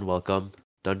pressure is unwelcome.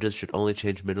 Dungeons should only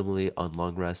change minimally on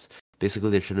long rests.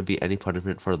 Basically, there shouldn't be any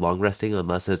punishment for long resting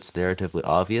unless it's narratively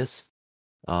obvious.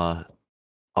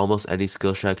 Almost any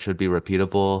skill check should be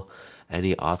repeatable.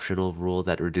 Any optional rule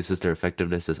that reduces their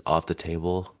effectiveness is off the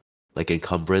table, like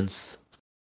encumbrance.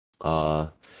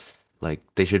 Like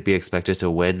they should be expected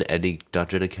to win any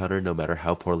dungeon encounter, no matter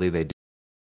how poorly they do.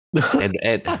 and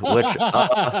which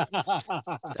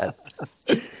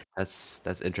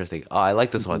that's interesting. Oh, I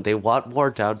like this one. They want more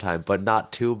downtime, but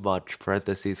not too much.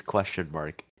 Parentheses question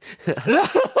mark.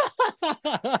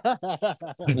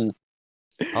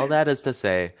 All that is to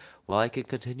say, while I can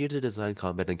continue to design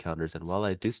combat encounters, and while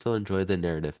I do still enjoy the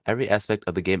narrative, every aspect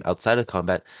of the game outside of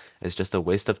combat is just a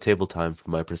waste of table time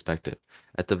from my perspective.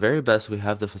 At the very best, we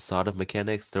have the facade of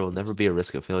mechanics. There will never be a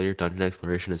risk of failure. Dungeon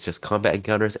exploration is just combat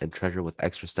encounters and treasure with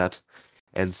extra steps,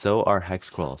 and so are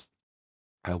hex crawls.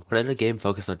 I wanted a game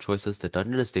focused on choices. The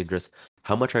dungeon is dangerous.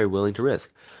 How much are you willing to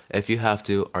risk? If you have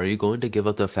to, are you going to give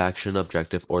up the faction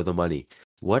objective or the money?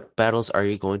 What battles are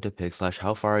you going to pick /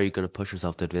 how far are you going to push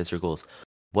yourself to advance your goals?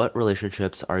 What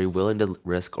relationships are you willing to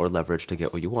risk or leverage to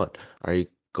get what you want? Are you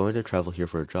going to travel here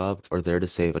for a job or there to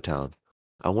save a town?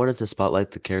 I wanted to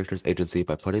spotlight the character's agency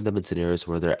by putting them in scenarios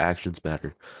where their actions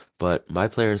matter. But my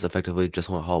players effectively just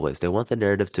want hallways. They want the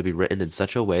narrative to be written in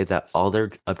such a way that all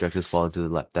their objectives fall into the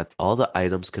left, that all the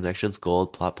items, connections,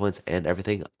 gold, plot points, and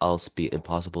everything else be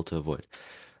impossible to avoid.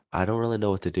 I don't really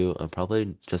know what to do. I'm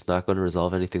probably just not going to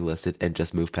resolve anything listed and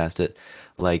just move past it.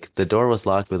 Like the door was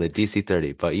locked with a DC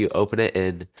 30, but you open it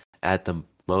in at the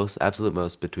absolute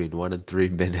most between 1 and 3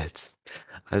 minutes.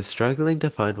 I'm struggling to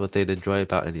find what they'd enjoy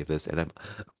about any of this, and I'm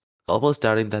almost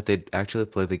doubting that they'd actually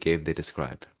play the game they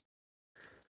describe.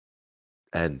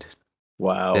 And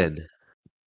Wow, then,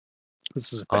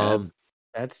 this is bad.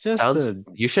 That's just sounds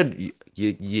you should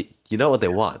you know what they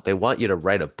want. They want you to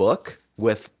write a book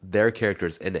with their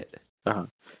characters in it. Uh-huh.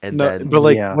 And No, then but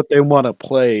like Yeah. what they want to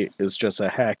play is just a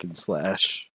hack and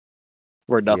slash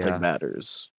where nothing Yeah.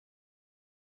 matters.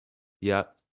 Yeah,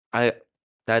 I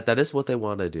that is what they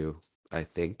want to do, I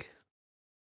think.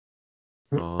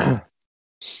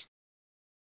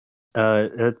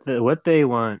 what they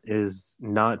want is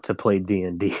not to play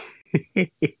D&D.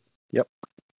 Yep.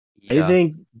 I Yeah.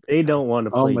 think they don't want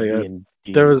to Oh play my God.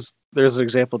 D&D. There's an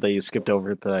example that you skipped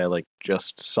over that I like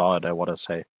just saw it. I want to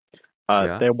say,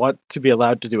 Yeah. they want to be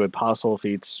allowed to do impossible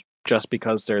feats just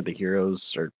because they're the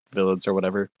heroes or villains or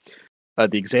whatever.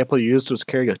 The example used was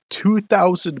carrying a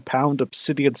 2,000-pound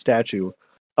obsidian statue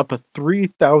up a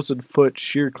 3,000-foot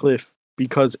sheer cliff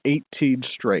because 18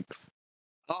 strength.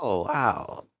 Oh,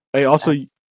 wow. I also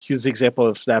used the example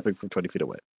of snapping from 20 feet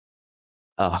away.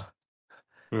 Oh,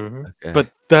 Mhm. okay.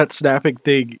 But that snapping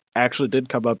thing actually did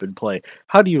come up in play.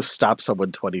 How do you stop someone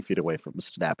 20 feet away from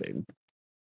snapping?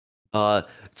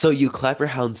 So you clap your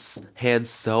hands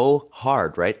so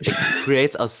hard, right? It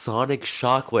creates a sonic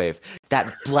shockwave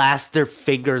that blasts their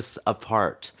fingers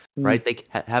apart, right? They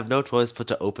have no choice but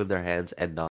to open their hands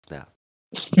and not snap.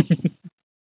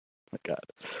 My God.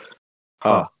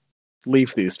 Huh.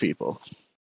 Leave these people.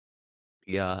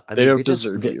 Yeah, I They mean, don't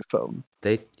deserve you, phone.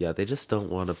 they just don't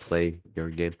want to play your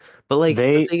game. But like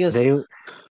they the thing is,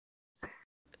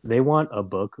 they want a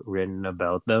book written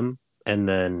about them and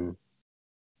then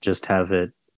just have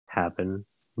it happen,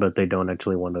 but they don't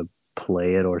actually want to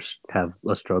play it or have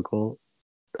a struggle,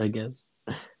 I guess.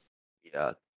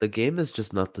 yeah, the game is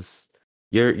just not this.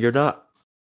 You're not.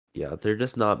 Yeah, they're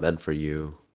just not meant for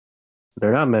you.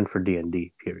 They're not meant for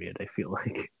D&D, period, I feel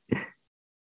like.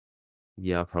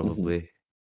 Yeah, probably.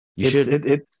 You It's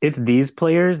should. it's these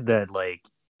players that like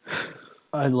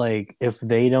if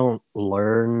they don't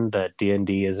learn that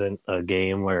D&D isn't a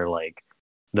game where like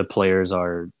the players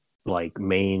are like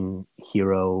main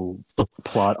hero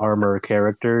plot armor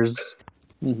characters,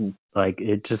 Mhm. like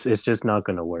it's just not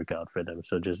going to work out for them.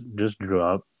 So just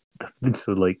drop.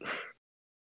 So like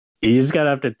you just gotta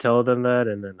have to tell them that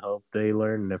and then hope they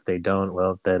learn. And if they don't,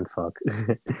 well then fuck.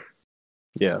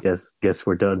 Yeah. Guess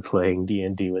we're done playing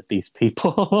D&D with these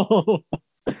people.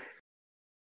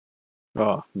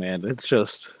 Oh man, it's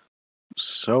just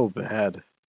so bad.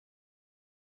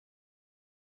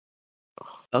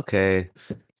 Okay.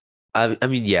 I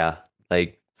mean, yeah.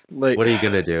 Like, Like, what are you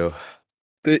gonna do?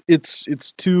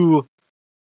 it's too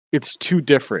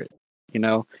different, you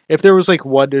know? If there was like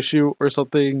one issue or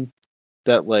something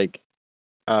that like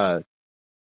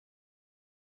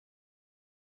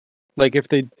if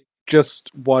they just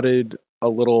wanted a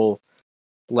little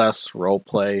less role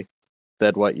play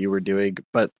than what you were doing,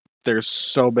 but there's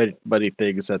so many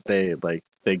things that they like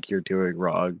think you're doing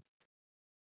wrong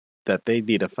that they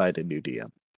need to find a new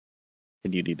DM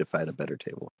and you need to find a better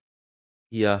table.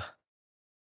 Yeah.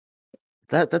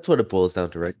 That's what it boils down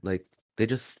to, right? Like, they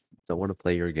just don't want to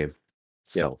play your game.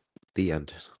 So, the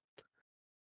end.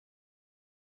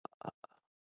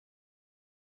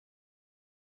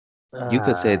 You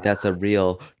could say that's a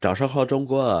real 早上好中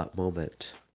国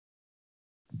moment.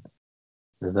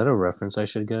 Is that a reference I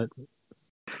should get?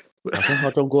 早上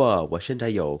好中国，我现在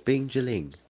有冰淇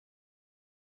淋。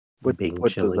 What Bing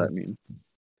does that chilling. mean?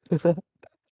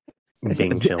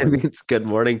 Bing It chilling. means good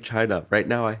morning, China. Right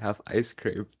now I have ice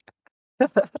cream.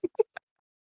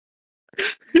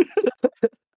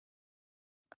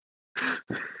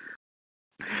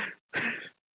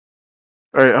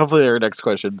 All right, hopefully our next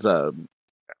question's a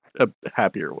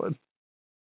happier one.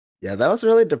 Yeah, that was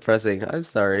really depressing. I'm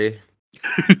sorry.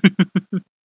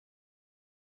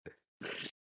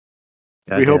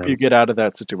 We hope you get out of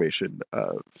that situation,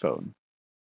 phone.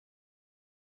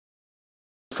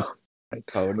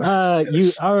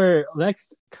 Our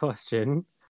next question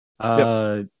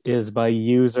is by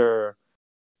user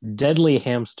Deadly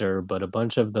Hamster, but a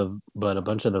bunch of the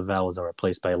vowels are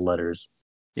replaced by letters.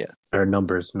 Yeah. Or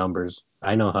numbers.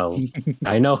 I know how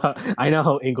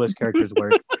English characters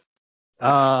work.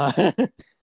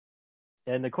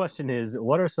 And the question is,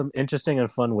 what are some interesting and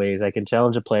fun ways I can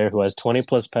challenge a player who has 20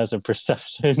 plus passive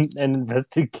perception and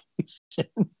investigation?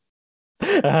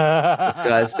 This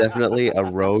guy's definitely a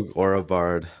rogue or a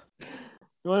bard.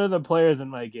 one of the players in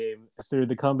my game, through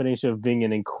the combination of being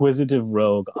an inquisitive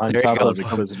rogue on There you top go, of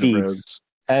Inquisitive feats, rogues.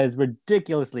 has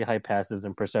ridiculously high passives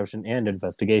in perception and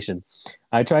investigation.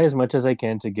 I try as much as I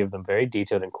can to give them very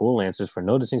detailed and cool answers for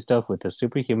noticing stuff with the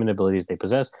superhuman abilities they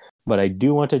possess, but I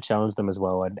do want to challenge them as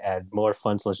well and add more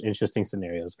fun/interesting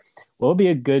scenarios. What will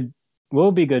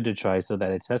be good to try so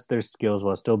that it tests their skills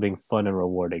while still being fun and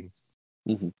rewarding.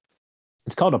 Mm-hmm.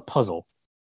 It's called a puzzle.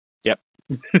 Yep.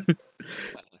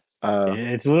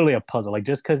 It's literally a puzzle. Like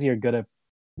just because you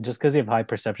have high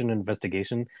perception and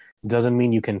investigation doesn't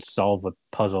mean you can solve a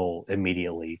puzzle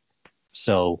immediately.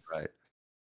 So right.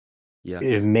 Yeah.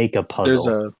 make a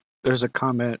puzzle. There's a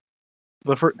comment.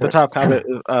 The top comment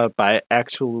by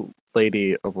actual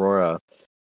lady Aurora,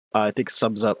 I think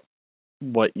sums up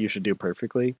what you should do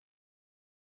perfectly.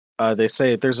 They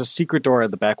say there's a secret door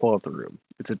on the back wall of the room.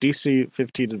 It's a DC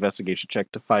 15 investigation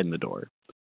check to find the door.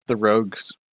 The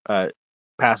rogue's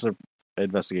passive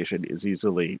investigation is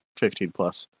easily 15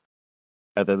 plus.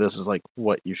 And then this is like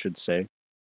what you should say.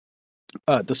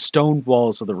 The stone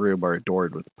walls of the room are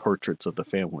adorned with portraits of the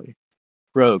family.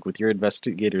 Rogue, with your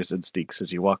investigator's instincts,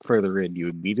 as you walk further in, you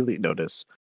immediately notice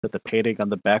that the painting on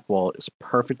the back wall is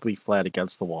perfectly flat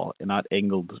against the wall and not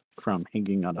angled from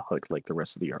hanging on a hook like the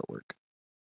rest of the artwork.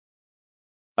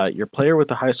 Your player with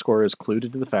the high score is clued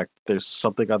into the fact that there's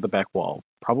something on the back wall,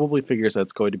 probably figures that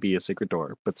it's going to be a secret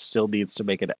door, but still needs to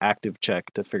make an active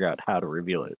check to figure out how to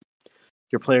reveal it.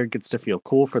 Your player gets to feel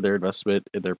cool for their investment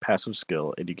in their passive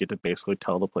skill, and you get to basically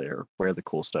tell the player where the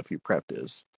cool stuff you prepped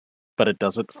is. But it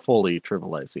doesn't fully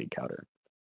trivialize the encounter.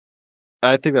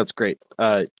 I think that's great.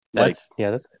 That's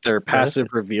Their passive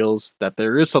reveals that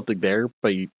there is something there,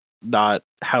 but not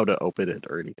how to open it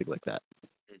or anything like that.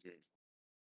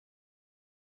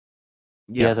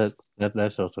 Yeah,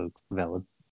 that's also valid.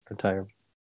 Retire.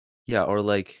 Yeah, or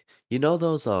like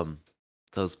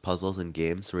those puzzles in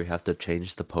games where you have to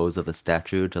change the pose of the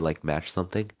statue to like match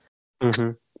something.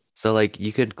 Mm-hmm. So like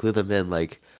you could clue them in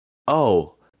like,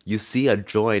 oh, you see a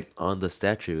joint on the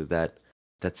statue that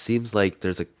seems like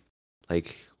there's a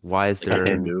like why is there a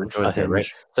joint there, right?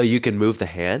 So you can move the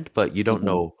hand, but you don't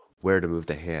know where to move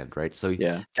the hand, right? So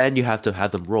then you have to have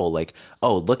them roll like,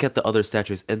 oh, look at the other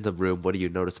statues in the room. What do you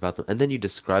notice about them? And then you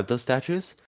describe those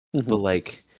statues, but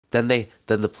like then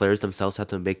the players themselves have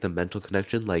to make the mental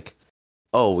connection like,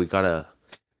 oh, we gotta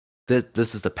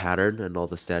this is the pattern and all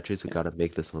the statues. We gotta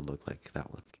make this one look like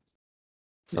that one.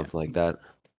 Something like that.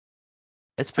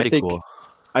 It's pretty cool.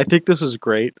 I think this is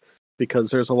great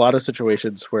because there's a lot of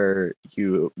situations where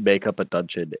you make up a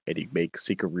dungeon and you make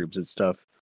secret rooms and stuff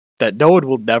that no one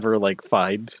will never like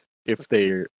find if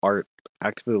they aren't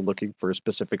actively looking for a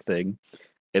specific thing.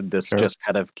 And this just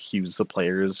kind of cues the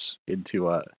players into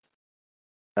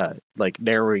like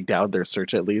narrowing down their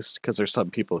search at least, because there's some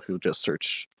people who just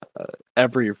search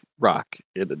every rock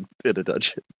in a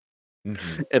dungeon,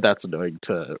 and that's annoying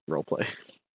to roleplay.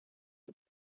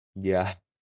 Yeah,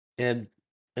 and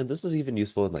this is even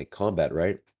useful in like combat,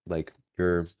 right? Like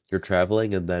you're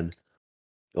traveling, and then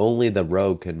only the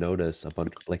rogue can notice a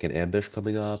bunch like an ambush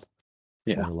coming up,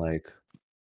 or like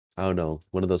I don't know,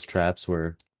 one of those traps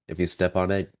where if you step on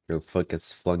it, your foot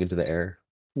gets flung into the air.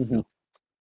 You know?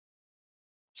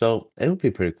 So it would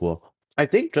be pretty cool. I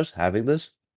think just having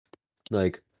this,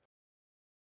 like,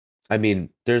 I mean,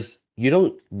 you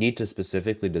don't need to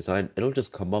specifically design. It'll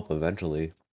just come up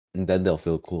eventually, and then they'll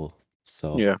feel cool.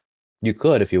 So you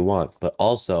could if you want, but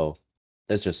also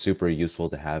it's just super useful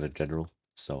to have in general.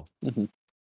 So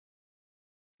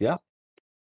yeah.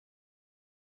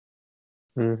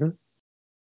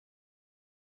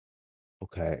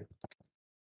 Okay.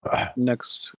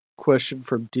 Next question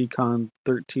from Decon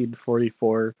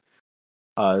 1344.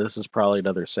 This is probably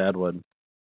another sad one.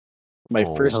 My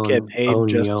first campaign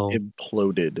just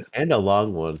imploded. And a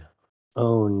long one.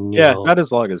 Oh no. Yeah, not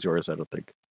as long as yours, I don't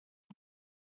think.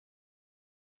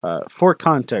 For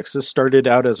context, this started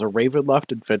out as a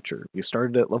Ravenloft adventure. We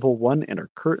started at level 1 and are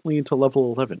currently into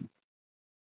level 11.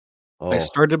 I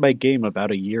started my game about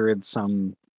a year and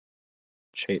some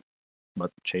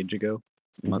change ago.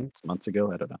 Months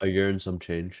ago, I don't know. A year and some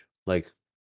change. Like,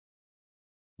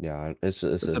 yeah, it's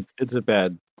a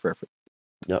bad reference.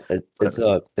 No,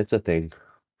 it's a thing.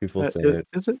 People say it.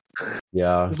 Is it?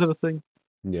 Yeah. Is it a thing?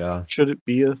 Yeah. Should it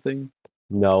be a thing?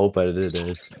 No, but it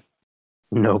is.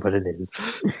 No, but it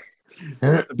is.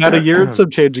 About a year and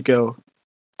some change ago,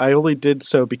 I only did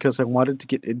so because I wanted to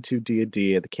get into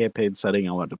D&D, and the campaign setting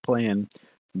I wanted to play in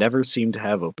never seemed to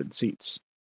have open seats.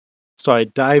 So I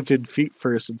dived in feet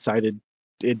first and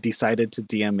decided to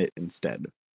DM it instead,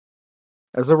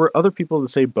 as there were other people in the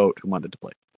same boat who wanted to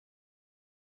play.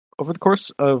 Over the course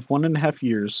of 1.5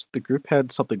 years, the group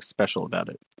had something special about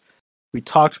it. We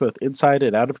talked both inside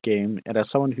and out of game, and as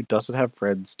someone who doesn't have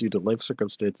friends due to life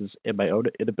circumstances and my own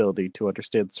inability to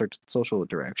understand certain social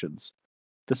interactions,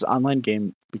 this online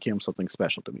game became something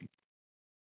special to me.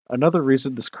 Another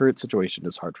reason this current situation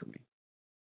is hard for me.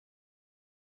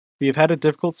 We have had a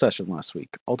difficult session last week.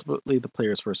 Ultimately, the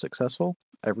players were successful.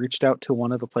 I reached out to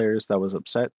one of the players that was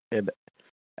upset, and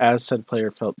as said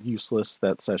player felt useless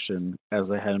that session, as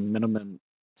they had minimum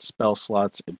spell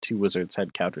slots and 2 wizards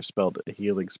had counterspelled a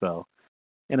healing spell,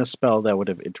 and a spell that would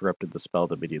have interrupted the spell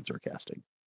the minions were casting.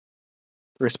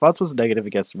 The response was negative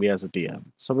against me as a DM.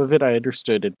 Some of it I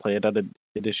understood and planned on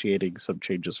initiating some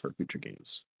changes for future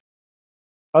games.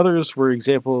 Others were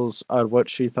examples on what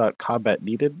she thought combat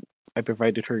needed. I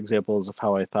provided her examples of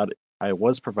how I thought I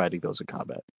was providing those in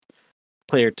combat.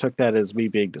 The player took that as me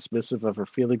being dismissive of her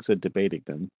feelings and debating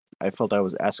them. I felt I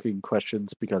was asking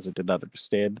questions because I did not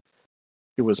understand.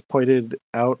 It was pointed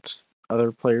out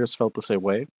other players felt the same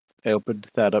way. I opened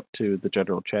that up to the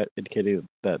general chat, indicating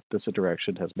that this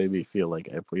interaction has made me feel like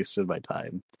I've wasted my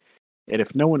time. And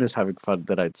if no one is having fun,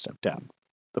 then I'd step down.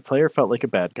 The player felt like a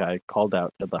bad guy, called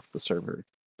out, and left the server,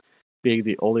 being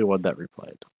the only one that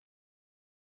replied.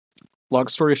 Long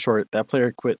story short, that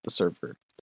player quit the server.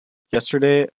 That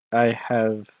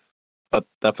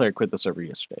player quit the server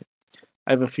yesterday.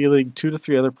 I have a feeling 2 to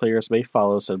 3 other players may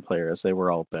follow said player as they were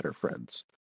all better friends.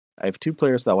 I have 2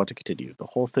 players that want to continue. The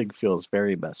whole thing feels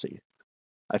very messy.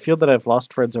 I feel that I've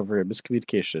lost friends over a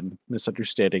miscommunication,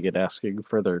 misunderstanding, and asking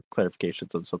further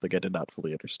clarifications on something I did not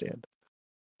fully understand.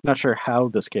 Not sure how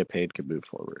this campaign can move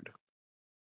forward.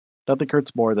 Nothing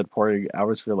hurts more than pouring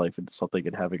hours of your life into something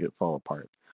and having it fall apart.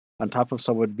 On top of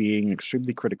someone being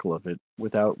extremely critical of it,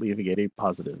 without leaving any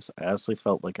positives, I honestly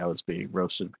felt like I was being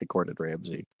roasted by Gordon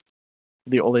Ramsay.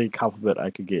 The only compliment I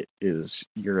could get is,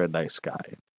 "You're a nice guy."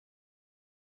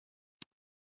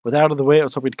 With that out of the way, I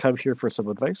was hoping to come here for some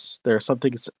advice. There are some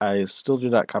things I still do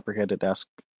not comprehend, and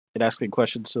asking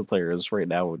questions to the players right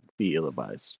now would be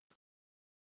ill-advised.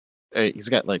 Hey, he's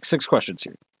got like 6 questions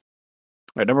here.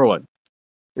 All right, number 1.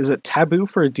 Is it taboo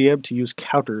for a DM to use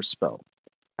counter spell?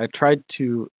 I tried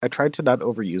to not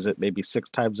overuse it, maybe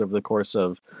 6 times over the course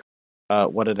of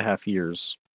 1.5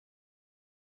 years.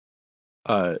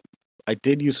 I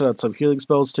did use it on some healing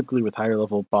spells, typically with higher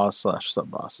level boss/sub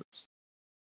bosses.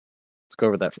 Let's go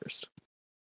over that first.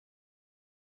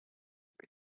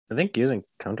 I think using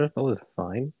counterspell is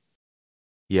fine.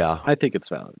 Yeah. I think it's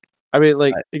valid. I mean,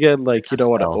 like, again, like, it's you a don't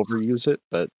want to spell. overuse it,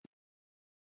 but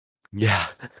Yeah.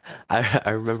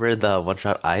 I remember the one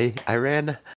shot I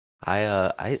ran.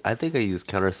 I think I used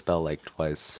counterspell like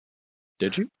twice.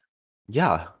 did you?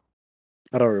 Yeah.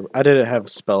 I don't remember. I didn't have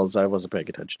spells. I wasn't paying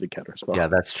attention to counterspell. Yeah,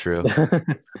 that's true.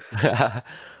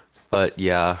 But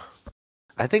yeah,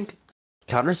 I think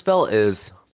counterspell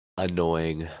is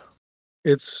annoying.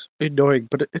 It's annoying,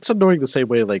 but it's annoying the same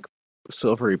way like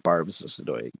silvery barbs is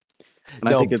annoying. And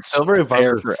I think it's silver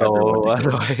fair barbs for is so everyone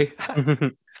to get.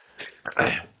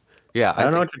 annoying. Yeah, I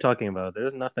don't know think what you're talking about.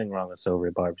 There's nothing wrong with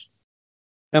silvery barbs.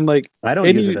 And like I don't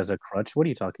use it as a crutch. What are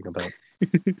you talking about?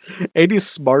 any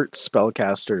smart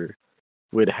spellcaster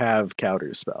would have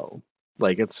counterspell.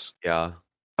 Like it's yeah.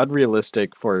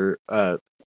 unrealistic for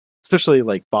especially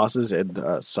like bosses and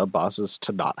sub bosses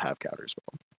to not have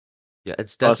counterspell. Yeah,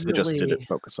 it's Plus they just didn't definitely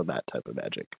focus on that type of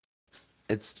magic.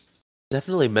 it's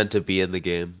definitely meant to be in the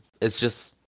game. It's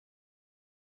just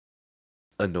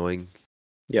annoying.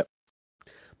 Yep.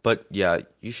 But yeah,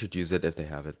 you should use it if they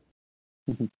have it.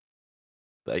 Mhm.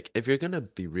 Like if you're gonna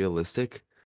be realistic,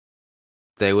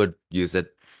 they would use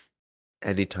it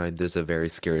anytime there's a very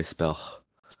scary spell.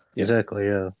 Yeah. Exactly,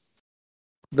 yeah.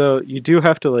 Though you do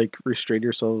have to like restrain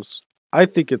yourselves. I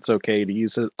think it's okay to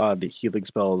use it on healing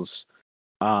spells.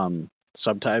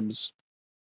 Sometimes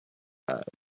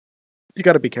you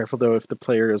got to be careful though. If the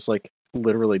player is like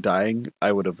literally dying,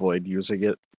 I would avoid using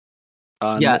it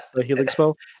on Yeah. the healing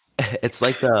spell. It's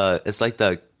like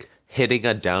the hitting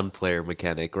a down player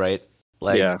mechanic, right?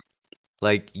 Yeah.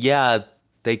 Yeah,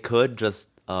 they could just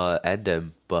end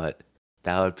him, but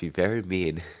that would be very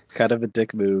mean. It's kind of a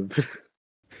dick move.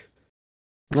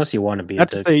 Unless you want to be Not a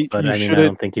to dick, say but you I mean, I shouldn't.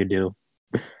 don't think you do.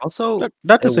 Also,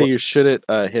 Not to it say wa- you shouldn't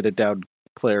hit a down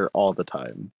player all the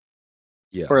time,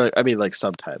 yeah, or I mean, like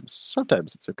sometimes.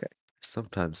 Sometimes it's okay.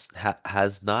 sometimes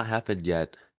has not happened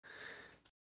yet.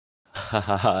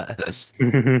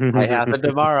 Might happen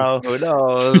tomorrow. Who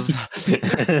knows?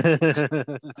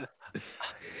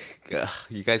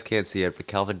 You guys can't see it, but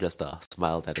Calvin just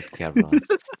smiled at his camera.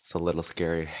 It's a little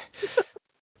scary.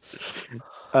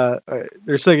 All right.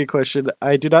 Their second question: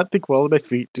 I do not think well on my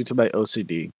feet due to my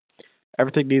OCD.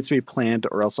 Everything needs to be planned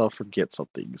or else I'll forget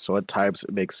something, so at times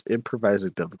it makes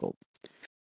improvising difficult.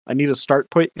 I need a start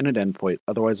point and an end point,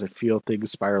 otherwise I feel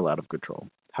things spiral out of control.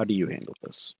 How do you handle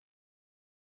this?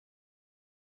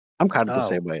 I'm kind of the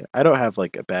same way. I don't have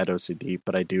like a bad OCD,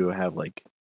 but I do have like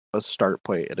a start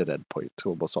point and an end point to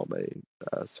almost all my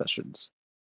sessions.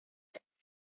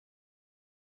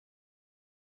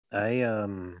 I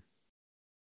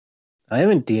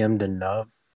haven't DM'd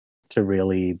enough to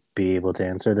really be able to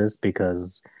answer this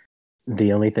because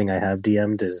the only thing I have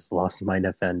DM'd is Lost Mine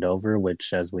Defend Over,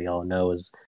 which, as we all know, is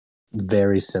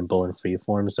very simple and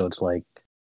freeform. So it's like,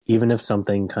 even if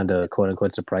something kind of quote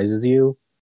unquote surprises you,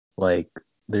 like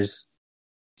there's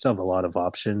still have a lot of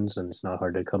options, and it's not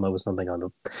hard to come up with something on the.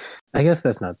 I guess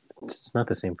it's not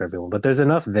the same for everyone, but there's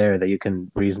enough there that you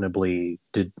can reasonably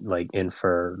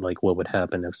infer like what would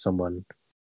happen if someone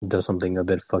does something a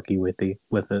bit fucky with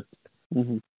it.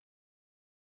 Mm-hmm.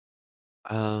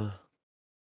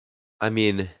 I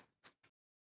mean,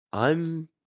 I'm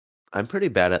pretty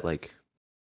bad at like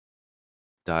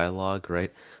dialogue,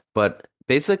 right? But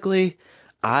basically,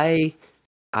 I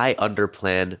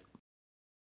underplan.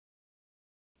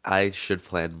 I should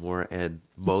plan more, and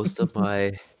most of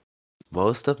my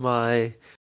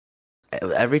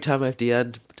every time I've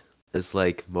DM'd is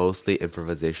like mostly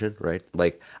improvisation, right?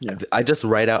 Like Yeah. I just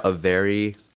write out a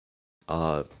very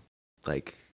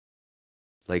like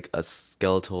a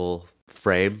skeletal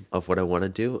frame of what I want to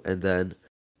do, and then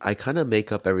I kind of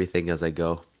make up everything as I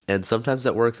go. And sometimes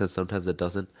it works and sometimes it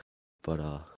doesn't. But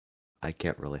I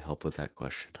can't really help with that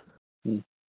question.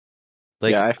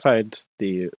 Like, yeah, I find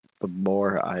the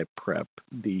more I prep,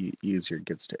 the easier it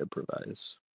gets to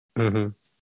improvise. Mm-hmm.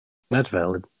 That's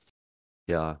valid.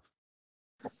 Yeah.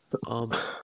 Right.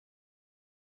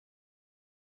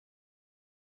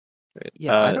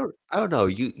 Yeah, I don't know.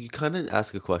 You kind of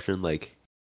ask a question like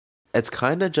it's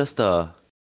kind of just I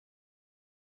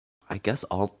guess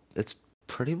it's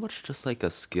pretty much just like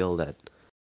a skill that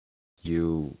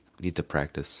you need to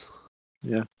practice.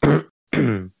 Yeah.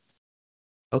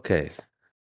 Okay.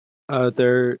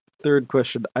 Their third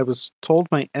question. I was told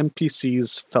my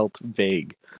NPCs felt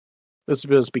vague. This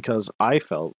was because I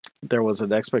felt there was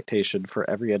an expectation for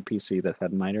every NPC that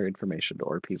had minor information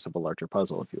or a piece of a larger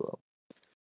puzzle, if you will.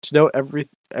 To know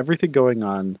everything going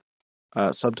on,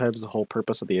 sometimes the whole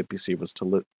purpose of the NPC was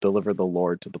to deliver the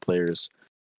lore to the players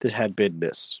that had been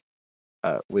missed.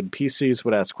 When PCs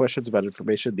would ask questions about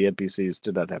information the NPCs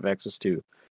did not have access to,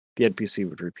 the NPC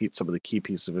would repeat some of the key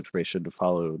pieces of information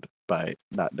followed by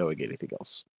not knowing anything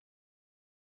else.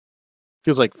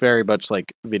 Feels like very much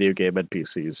like video game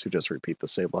NPCs who just repeat the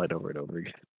same line over and over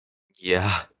again.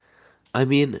 Yeah. I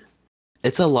mean,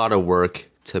 it's a lot of work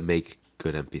to make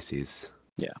good NPCs.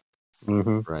 Yeah.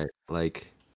 Mm-hmm. Right?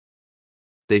 Like,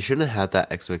 they shouldn't have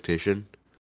that expectation.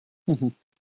 Mm-hmm.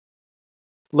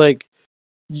 Like,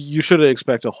 you shouldn't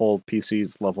expect a whole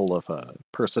PC's level of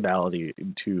personality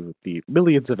into the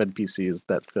millions of NPCs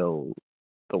that fill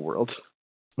the world.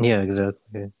 Yeah,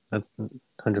 exactly. That's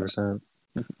 100%.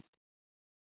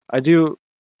 A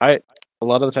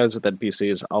lot of the times with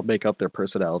NPCs, I'll make up their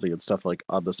personality and stuff like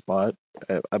on the spot.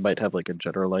 I might have like a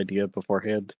general idea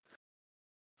beforehand.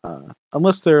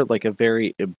 Unless they're like a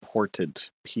very important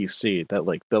PC that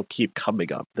like they'll keep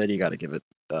coming up, then you got to give it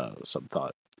some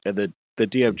thought. And the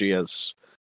DMG has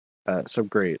some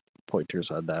great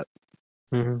pointers on that.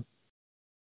 Mm-hmm.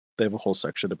 They have a whole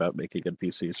section about making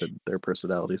NPCs and their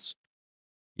personalities.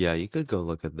 Yeah, you could go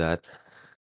look at that.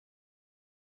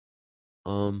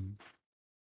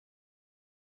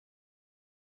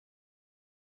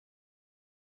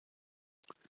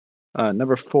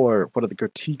 Number 4, one of the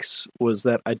critiques was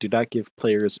that I do not give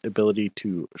players ability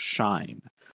to shine.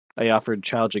 I offered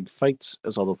challenging fights,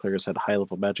 as all the players had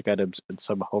high-level magic items and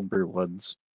some homebrew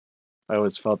ones. I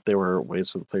always felt there were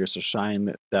ways for the players to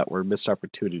shine that were missed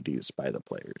opportunities by the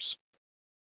players.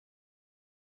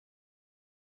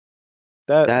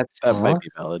 That might be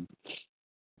valid.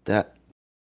 That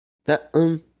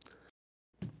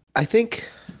I think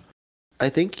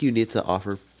you need to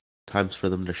offer times for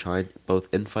them to shine, both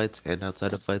in fights and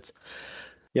outside of fights.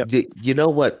 Yep. You know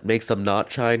what makes them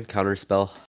not shine?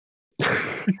 Counterspell.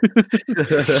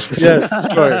 Yeah,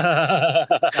 sure.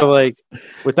 So, like,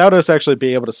 without us actually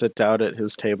being able to sit down at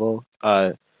his table,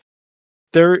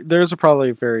 there's a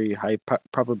probably very high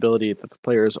probability that the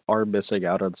players are missing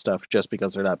out on stuff just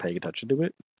because they're not paying attention to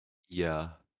it. Yeah.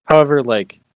 However,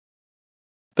 like,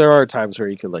 there are times where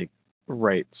you could like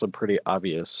write some pretty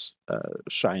obvious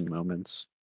shine moments.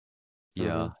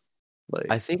 Yeah. Like,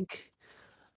 I think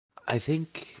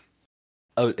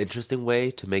an interesting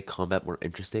way to make combat more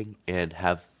interesting and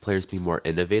have players be more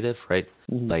innovative, right?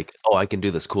 Mhm. Like, oh, I can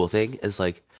do this cool thing is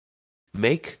like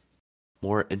make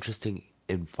more interesting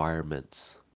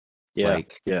environments. Yeah,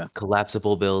 Like yeah.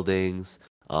 collapsible buildings,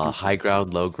 high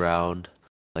ground, low ground.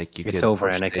 Like you It's can over,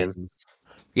 push Anakin. things.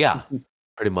 Yeah,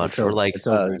 pretty much. Or like It's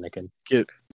over, Uh, Anakin. Get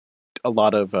a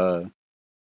lot of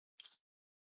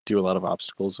do a lot of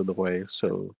obstacles in the way,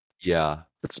 so yeah,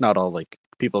 it's not all like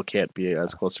people can't be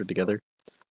as closer together.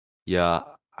 yeah.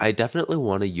 I definitely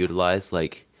want to utilize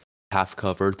like half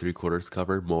cover, three quarters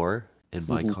cover more in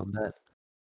my Mhm. combat.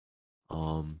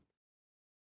 Um,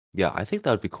 yeah, I think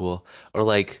that would be cool. Or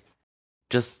like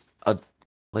just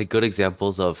like good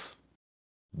examples of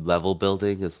level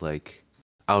building is like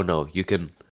I don't know, you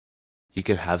can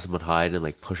have someone hide and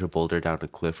like push a boulder down a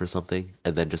cliff or something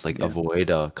and then just like Yeah. avoid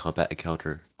a combat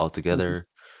encounter altogether.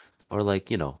 Or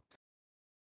like, And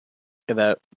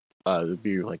that would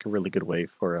be like a really good way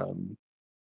for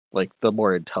like the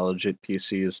more intelligent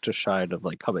PCs to shine of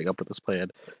like coming up with this plan,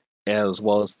 as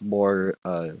well as the more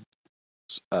the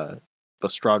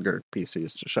stronger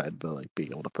PCs to shine by like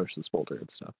being able to push this boulder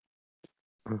and stuff.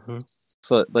 Mm-hmm.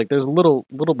 So like there's little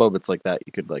moments like that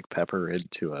you could like pepper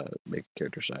into make a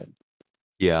character shine.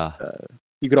 yeah.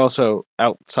 You could also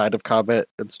outside of combat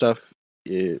and stuff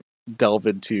delve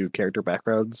into character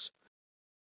backgrounds.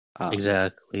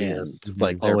 Exactly. And Yes.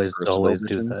 like Mhm. their Always personal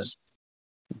do that. missions.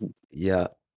 Yeah.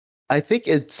 I think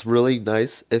it's really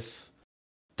nice if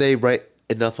they write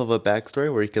enough of a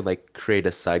backstory where you can like create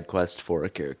a side quest for a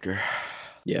character.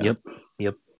 Yeah.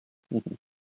 Yep. Mhm.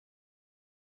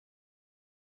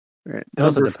 Right. It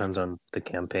also Number depends on the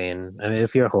campaign. I mean,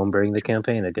 if you're homebrewing the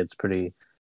campaign, it gets pretty.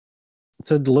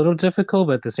 It's a little difficult,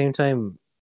 but at the same time,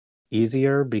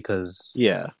 easier because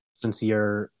yeah. since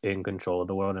you're in control of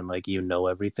the world and like you know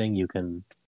everything, you can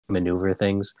maneuver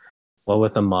things. Well,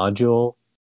 with a module,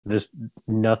 this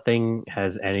nothing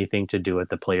has anything to do with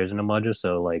the players in a module,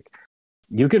 so like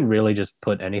you can really just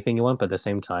put anything you want, but at the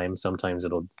same time, sometimes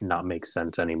it'll not make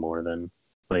sense anymore than,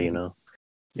 but you know.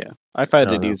 Yeah. I I find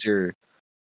don't it know. easier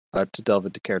to delve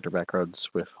into character backgrounds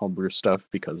with homebrew stuff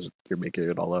because you're making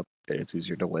it all up and it's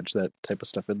easier to wedge that type of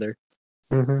stuff in there.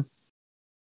 Mm-hmm.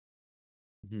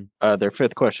 Their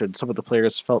fifth question, some of the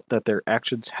players felt that their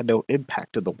actions had no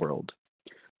impact in the world.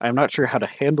 I'm not sure how to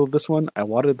handle this one. I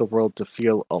wanted the world to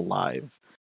feel alive.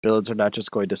 Villains are not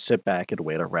just going to sit back and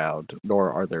wait around,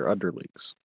 nor are their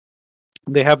underlings.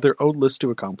 They have their own list to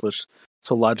accomplish,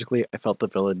 so logically, I felt the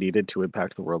villain needed to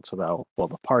impact the world somehow, while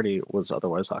the party was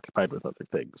otherwise occupied with other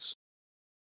things.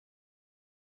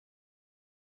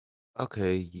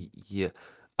 Okay, yeah.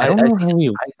 I I don't know think how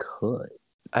you I could.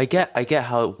 I get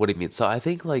how what it means. So I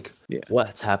think like Yeah.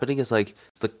 what's happening is like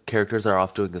the characters are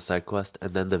off doing a side quest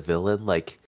and then the villain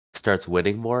like starts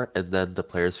winning more and then the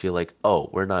players feel like, "Oh,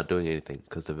 we're not doing anything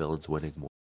because the villain's winning more."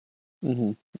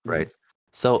 Mm-hmm. Right?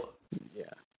 So, Yeah.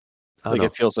 I don't Like know.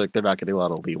 it feels like they're not getting a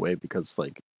lot of leeway because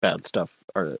like bad stuff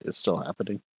is still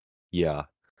happening. Yeah.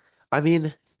 I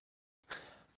mean,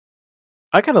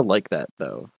 I kind of like that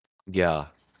though. yeah.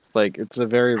 Like it's a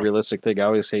very realistic thing. I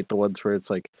always hate the ones where it's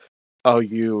like, oh,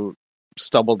 you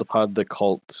stumbled upon the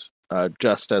cult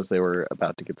just as they were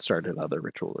about to get started on their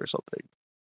ritual or something.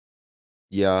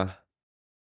 Yeah.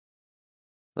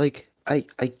 Like I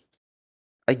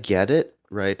get it,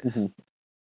 right? Mm-hmm.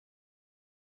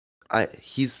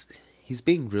 He's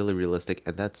being really realistic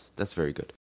and that's very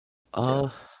good. Yeah. Uh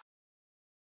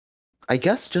I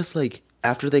guess just like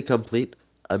after they complete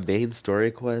a main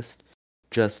story quest,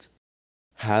 just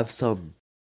have some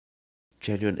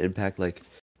genuine impact. Like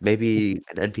maybe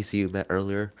an NPC you met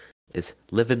earlier is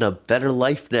living a better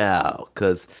life now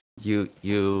because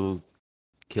you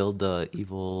killed the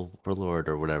evil warlord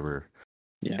or whatever,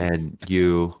 Yeah. and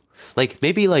you like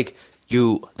maybe like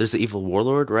you there's an evil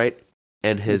warlord, right?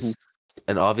 And Mm-hmm.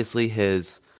 and obviously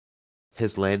his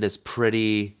land is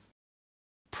pretty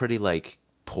like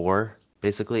poor,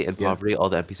 basically in Yeah. poverty. All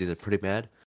the NPCs are pretty mad,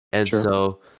 and Sure.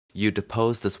 so you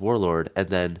depose this warlord, and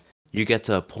then you get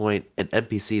to appoint an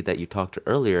NPC that you talked to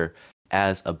earlier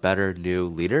as a better new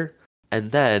leader,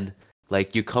 and then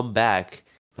like you come back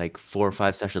like 4 or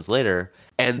 5 sessions later,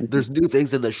 and Mm-hmm. there's new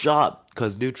things in the shop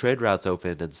because new trade routes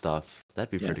opened and stuff.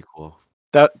 That'd be Yeah. pretty cool.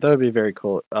 That would be very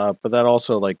cool. But that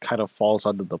also like kind of falls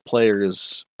onto the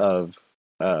players of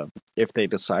if they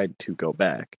decide to go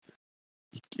back.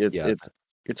 It, Yeah. it's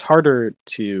it's harder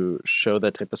to show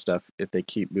that type of stuff if they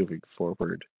keep moving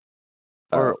forward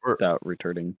Or without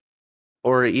returning.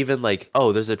 or even like,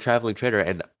 oh, there's a traveling trader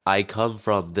and I come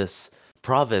from this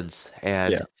province Yeah.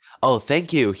 and oh,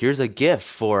 thank you. Here's a gift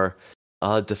for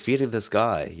defeating this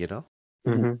guy, you know?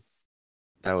 Mhm. Mm-hmm.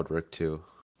 That would work too.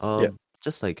 Yeah.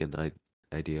 Just like an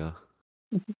idea.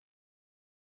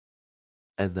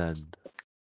 And then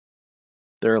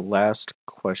Their last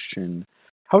question.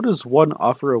 How does one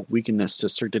offer a weakness to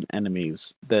certain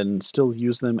enemies, then still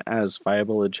use them as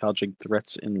viable and challenging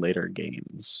threats in later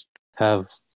games? Have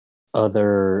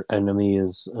other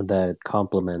enemies that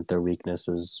complement their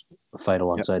weaknesses fight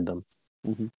alongside them.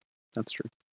 Mm-hmm. That's true.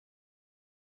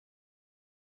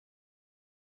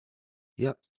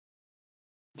 Yep.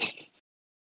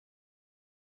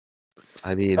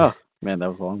 I mean, Oh man, that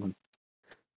was a long one.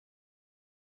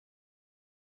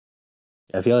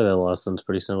 I feel like that last one's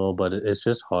pretty simple, but it's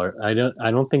just hard. I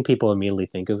don't think people immediately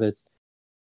think of it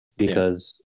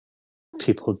because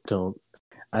people don't.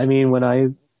 I mean, when I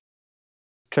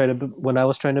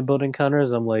was trying to build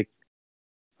encounters, I'm like,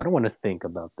 I don't want to think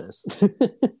about this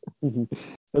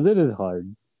because it is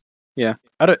hard. Yeah,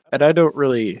 I don't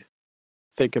really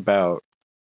think about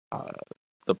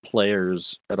the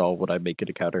players at all when I make an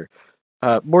encounter.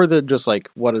 More than just like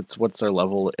what's their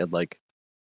level and like,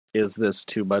 is this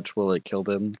too much? Will it kill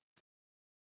them?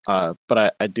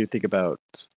 But I do think about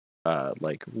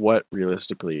like what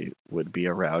realistically would be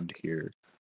around here,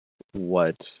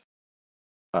 what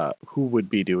who would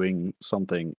be doing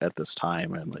something at this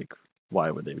time, and like why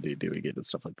would they be doing it and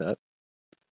stuff like that.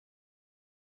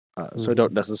 So I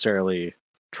don't necessarily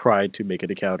try to make an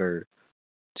encounter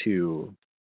to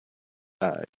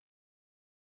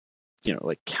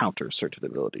like counter certain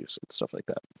abilities and stuff like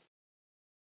that.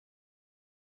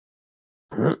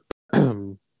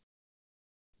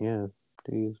 Yeah,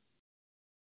 geez.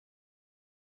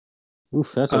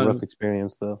 Oof, that's a rough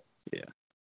experience, though.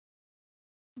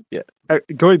 Yeah.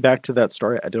 Going back to that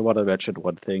story, I did want to mention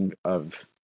one thing of,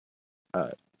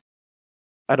 I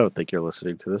don't think you're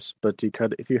listening to this, but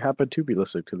if you happen to be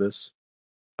listening to this,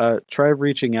 try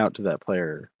reaching out to that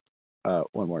player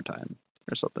one more time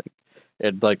or something,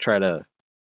 and like try to,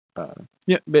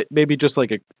 maybe just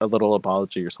like a little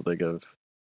apology or something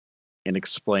and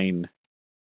explain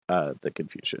the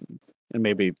confusion, and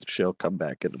maybe she'll come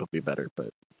back and it'll be better.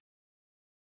 But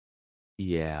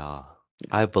yeah.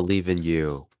 I believe in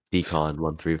you,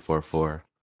 Decon1344.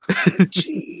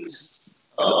 Jeez.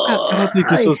 I don't think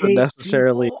this was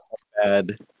necessarily a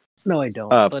bad No, I don't.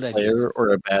 But player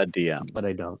or a bad DM. But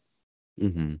I don't.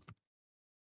 Mm-hmm.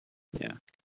 Yeah.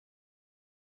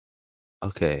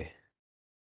 Okay.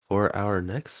 For our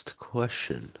next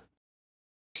question.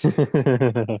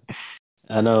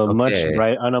 I know Okay.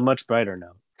 much brighter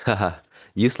now. Haha.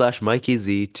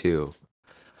 U/MikeyZ2.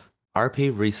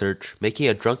 RP research, making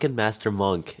a drunken master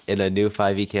monk in a new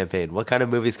 5e campaign. What kind of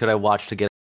movies could I watch to get?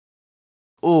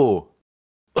 Ooh.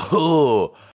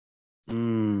 Ooh.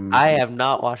 I have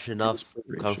not watched enough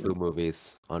kung fu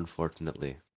movies,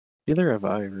 unfortunately. Neither have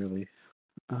I, really.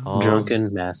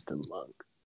 Drunken Master Monk.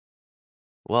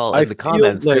 Well, in the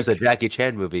comments, there's a Jackie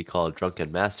Chan movie called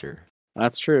Drunken Master.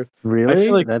 That's true. Really? I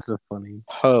feel like that's a funny.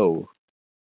 Poe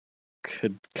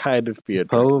could kind of be a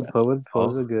Poe's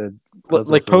Oh. a good.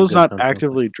 Like Poe's not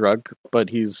actively drunk, but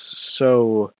he's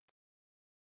so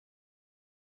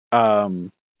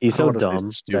he's so dumb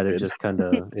that it just kind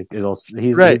of it also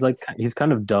he's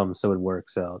kind of dumb, so it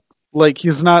works out. Like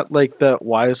he's not like the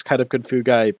wise kind of kung fu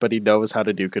guy, but he knows how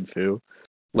to do kung fu.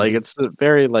 Like it's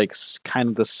very like kind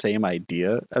of the same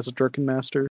idea as a drunken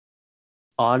master.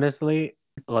 Honestly,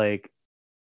 like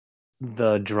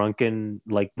the drunken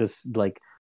like this like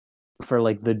for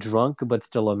like the drunk but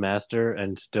still a master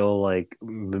and still like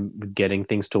getting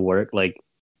things to work, like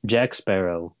Jack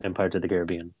Sparrow in Pirates of the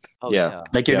Caribbean. Oh, yeah.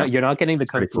 Like you're not getting the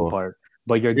kung fu part,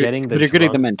 but you're getting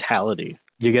the mentality.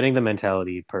 You're getting the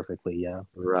mentality perfectly, yeah.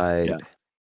 Right. Yeah.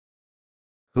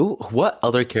 What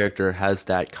other character has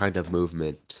that kind of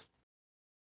movement?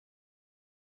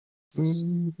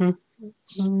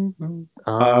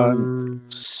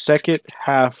 Second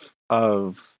half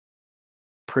of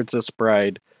Princess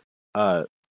Bride,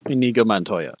 Inigo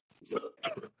Montoya.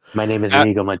 My name is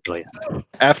Inigo Montoya.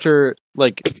 After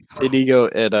like Inigo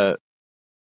and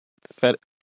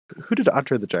who did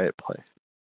Andre the Giant play?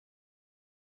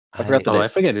 I forgot the name. I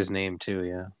forget his name too.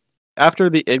 Yeah. After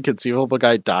the inconceivable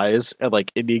guy dies and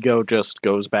like Inigo just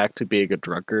goes back to being a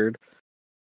drunkard,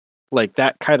 like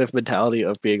that kind of mentality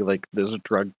of being like this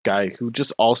drunk guy who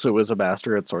just also is a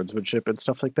master at swordsmanship and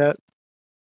stuff like that.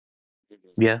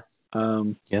 Yeah.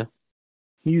 Yeah.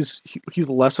 He's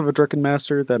less of a drunken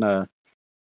master than a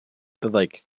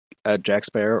Jack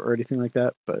Sparrow or anything like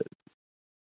that, but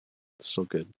still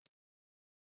good.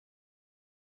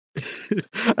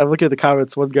 I look at the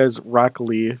comments. One guy's Rock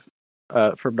Lee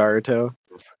from Naruto.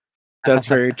 That's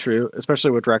very true,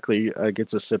 especially when Rock Lee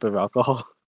gets a sip of alcohol.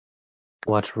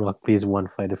 Watch Rock Lee's one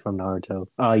fight from Naruto.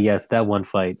 Oh yes, that one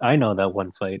fight. I know that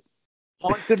one fight. Oh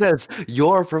my goodness,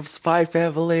 you're from Spy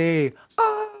Family.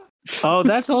 Ah! Oh,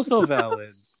 that's also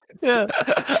valid. Yeah.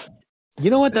 You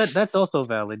know what? That's also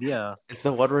valid. Yeah. It's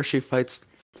the one where she fights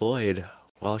Floyd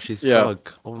while she's Yeah.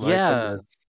 drunk. Oh my Yeah.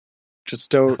 goodness.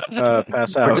 Just don't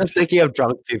pass We're out. just thinking of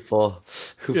drunk people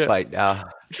who Yeah. fight now.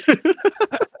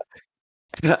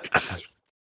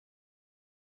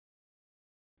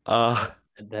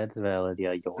 That's valid.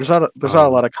 Yeah. There's not a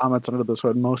lot of comments under this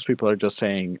one. Most people are just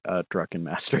saying drunken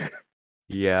master.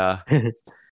 Yeah.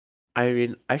 I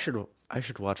mean, I should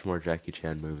watch more Jackie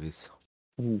Chan movies.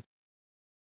 But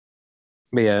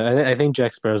yeah, I think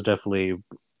Jack Sparrow's definitely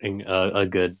a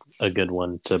good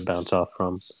one to bounce off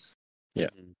from. Yeah.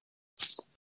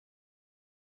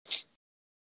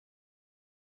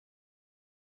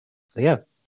 So yeah.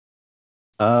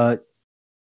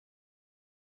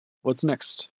 What's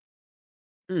next?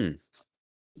 Yeah,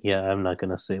 I'm not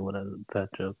gonna say that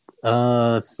joke.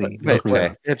 Let's see. Wait,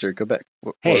 Okay. Andrew, go back.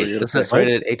 What Hey, were you gonna this say? is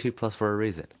rated 18+ for a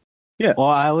reason. Well,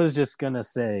 I was just gonna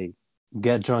say,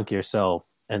 get drunk yourself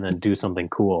and then do something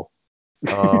cool.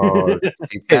 Oh,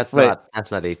 see, that's wait.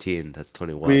 not 18. That's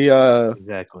 21. We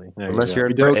Exactly. There Unless you you're go.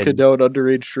 we in don't Britain. condone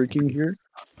underage drinking here.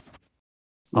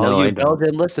 All No, I you don't.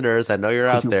 Belgian listeners, I know you're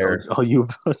out there. Oh, you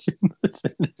Belgian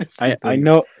listeners. I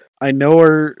know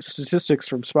our statistics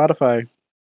from Spotify.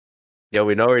 Yeah,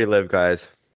 we know where you live, guys.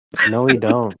 No, we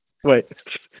don't. Wait.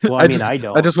 Well, I mean, I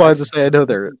don't. I just wanted to say I know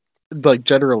they're like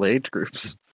general age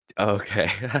groups. Okay.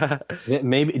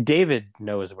 Maybe David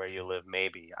knows where you live.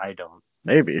 Maybe I don't.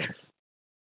 Maybe.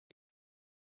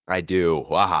 I do.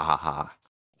 Wahahaha.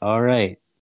 All right.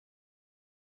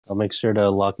 I'll make sure to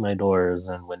lock my doors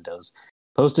and windows.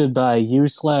 Posted by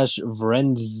u/Vrenzy.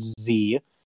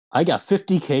 I got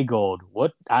 50k gold.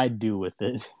 What I do with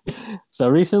it? So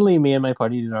recently, me and my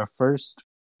party did our first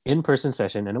in-person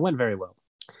session, and it went very well.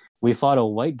 We fought a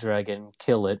white dragon,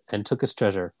 kill it, and took its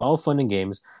treasure. All fun and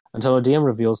games, until our DM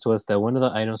reveals to us that one of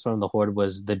the items from the horde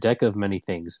was the deck of many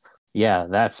things. Yeah,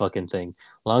 that fucking thing.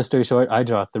 Long story short, I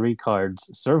draw 3 cards,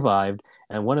 survived,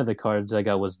 and one of the cards I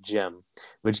got was Gem,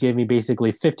 which gave me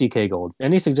basically 50k gold.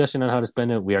 Any suggestion on how to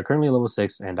spend it? We are currently level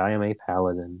 6, and I am a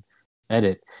paladin.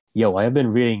 Edit. Yo, I have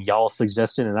been reading y'all's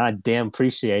suggestion, and I damn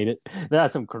appreciate it.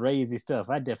 That's some crazy stuff.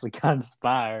 I definitely got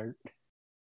inspired.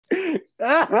 You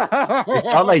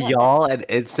sound like y'all and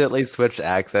instantly switched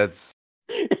accents.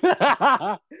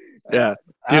 Yeah.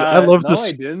 Dude, I love this. No,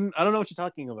 I didn't. I don't know what you're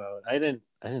talking about. I didn't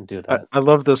do that. I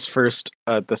love this first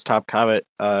this top comment.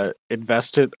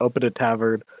 Invest it, open a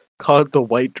tavern, call it the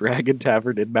White Dragon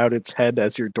Tavern, and mount its head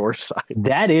as your door sign.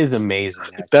 That is amazing.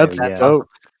 Actually. That's yeah. dope.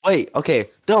 Wait, okay.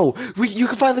 No, you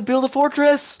can finally build a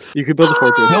fortress. You could build a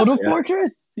fortress. Build a yeah.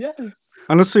 fortress. Yes.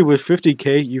 Honestly, with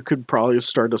 50k, you could probably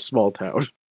start a small town.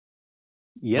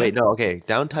 Yeah. Wait, no, okay.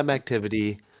 Downtime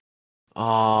activity.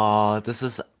 Oh, this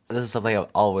is something I've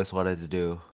always wanted to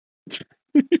do.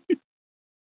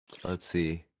 Let's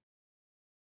see.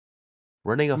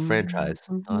 Running a franchise.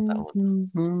 Not that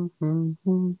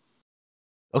one.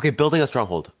 Okay, building a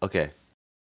stronghold. Okay.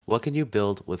 What can you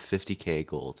build with 50k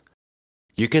gold?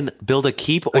 You can build a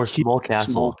keep or small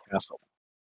castle. Small castle.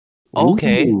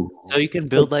 Okay. Ooh. So you can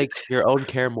build like your own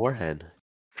Kaer Morhen.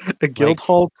 A guild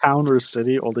hall town or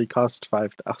city only costs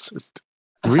 5,000.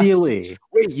 Really?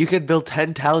 Wait, you can build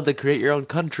 10 towns and create your own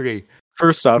country.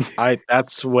 First off,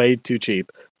 that's way too cheap.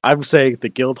 I'm saying the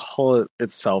guild hall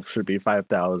itself should be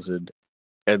 5,000,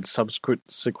 and subsequent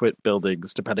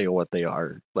buildings, depending on what they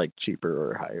are, like cheaper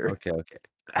or higher. Okay.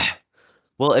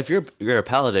 Well, if you're a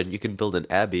paladin, you can build an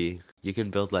abbey. You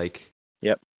can build like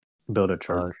Build a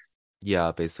church.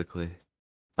 yeah, basically.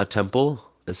 A temple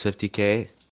is 50k.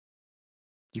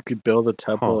 You could build a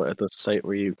temple at the site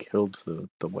where you killed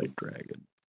the white dragon.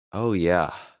 Oh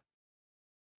yeah.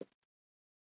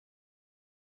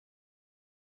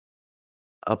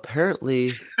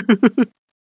 Apparently,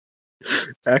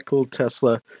 Echo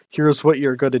Tesla, here's what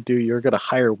you're going to do. You're going to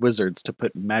hire wizards to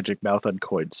put magic mouth on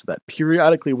coins so that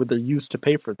periodically when they're used to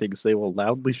pay for things, they will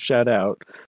loudly shout out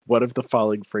one of the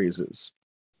following phrases.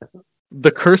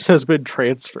 The curse has been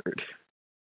transferred.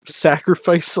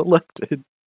 Sacrifice selected.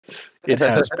 It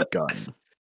has begun.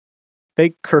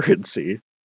 Fake currency.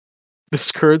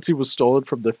 This currency was stolen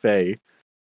from the Fae.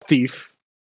 Thief.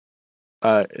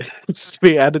 Just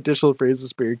may add additional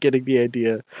phrases, but you're getting the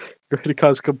idea. You're going to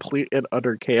cause complete and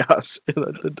utter chaos in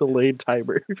the delayed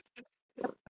timer.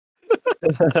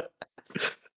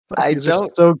 These are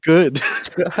so good.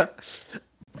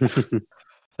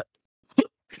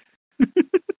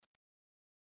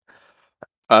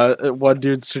 One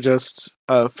dude suggests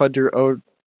fund your own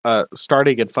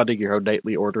starting and funding your own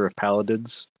nightly order of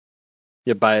paladins.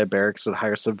 You buy a barracks and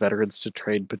hire some veterans to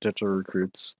train potential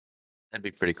recruits. That'd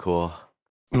be pretty cool.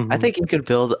 I Mhm. think you could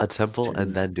build a temple and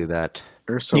Dude. then do that.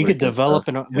 There's so You many could good develop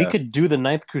stuff. We Yeah. could do the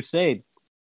Ninth Crusade.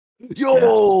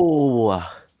 Yo!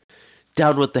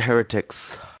 Down with the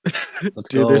heretics. Let's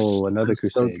Dude, go, another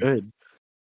there's so crusade. good.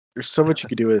 There's so much you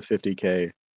can do with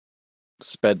 50k.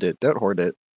 Spend it. Don't hoard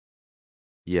it.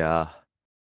 Yeah.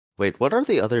 Wait, what are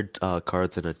the other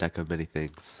cards in a deck of many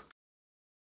things?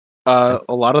 A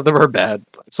lot of them are bad.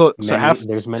 So There's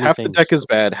many half the things. deck is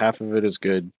bad, half of it is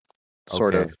good.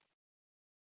 Sort Okay.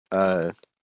 of.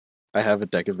 I have a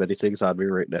deck of many things on me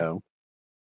right now.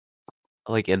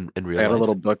 Like in I real got a life?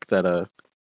 little book that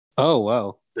Oh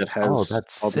wow! that Oh, has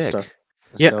that's all the stuff. sick.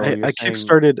 Yeah, So I you're saying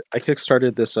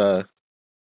kickstarted this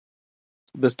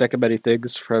this deck of many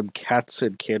things from cats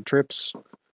and cantrips.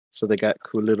 So they got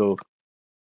cool little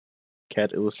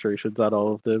cat illustrations on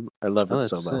all of them. I love Oh, it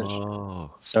so that's much. sick.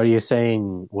 Oh. So you're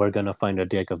saying we're gonna find a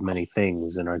deck of many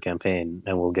things in our campaign,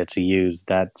 and we'll get to use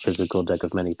that physical deck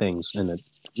of many things in it.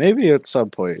 Maybe at some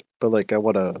point, but like I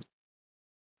want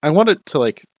it to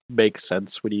like make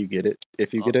sense when you get it.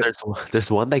 If you Oh, get it, there's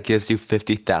one that gives you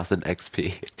 50,000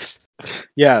 XP.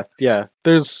 yeah.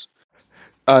 There's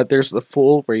the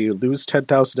Fool where you lose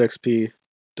 10,000 XP,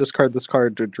 discard this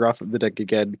card to draw from the deck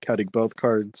again, counting both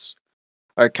cards.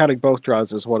 Counting both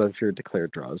draws as one of your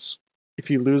declared draws. If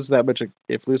losing that much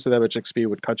XP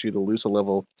would cut you to lose a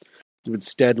level, you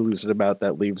instead lose an amount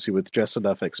that leaves you with just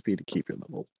enough XP to keep your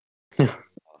level.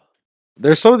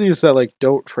 There's some of these that like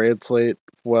don't translate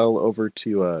well over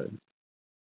to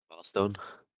Milestone.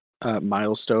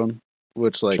 milestone,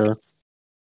 which like Sure.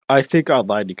 I think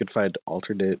online you could find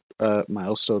alternate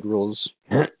milestone rules.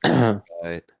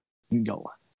 Right. No.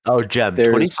 Oh, gem. There's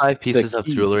 25 the pieces of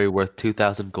key. jewelry worth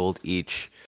 2,000 gold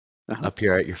each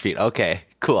appear at your feet. Okay,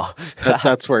 cool.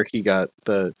 That's where he got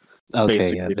the Okay,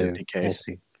 yeah, basically there. 50k. I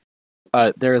see.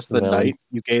 There's the Well- knight.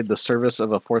 You gain the service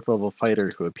of a 4th level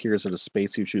fighter who appears in a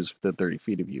space you choose within 30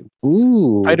 feet of you.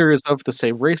 Ooh. Fighter is of the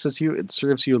same race as you and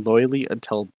serves you loyally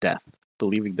until death.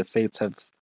 Believing the fates have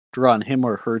drawn him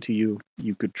or her to you,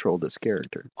 you control this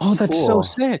character. Oh, that's Cool. so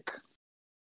sick.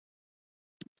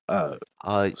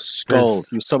 Skull.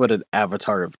 There's- You summon an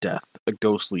avatar of death, a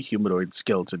ghostly humanoid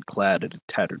skeleton clad in a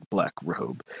tattered black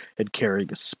robe and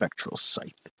carrying a spectral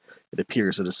scythe. It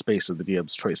appears in a space of the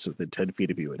DM's choice within 10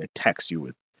 feet of you and attacks you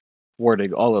with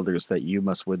warning all others that you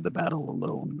must win the battle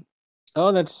alone.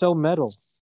 Oh, that's so metal.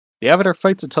 The avatar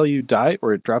fights until you die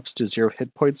or it drops to 0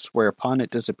 hit points, whereupon it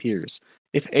disappears.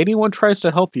 If anyone tries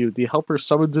to help you, the helper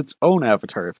summons its own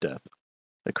avatar of death.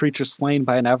 A creature slain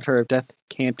by an avatar of death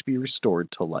can't be restored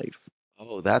to life.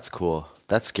 Oh, that's cool.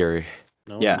 That's scary.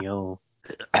 No, Yeah. yo.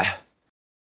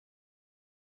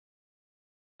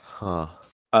 Huh.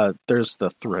 There's the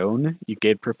throne. You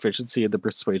gain proficiency in the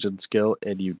persuasion skill,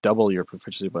 and you double your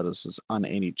proficiency bonuses on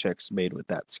any checks made with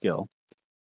that skill.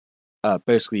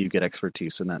 Basically, you get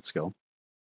expertise in that skill.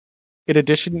 In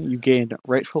addition, you gain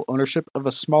rightful ownership of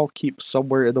a small keep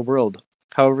somewhere in the world.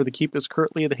 However, the keep is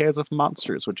currently in the hands of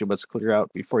monsters, which you must clear out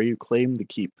before you claim the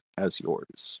keep as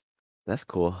yours. That's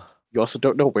cool. You also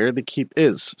don't know where the keep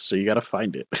is, so you gotta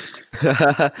find it.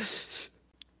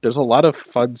 There's a lot of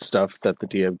fun stuff that the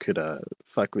DM could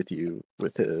fuck with you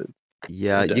with.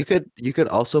 Yeah, deck. you could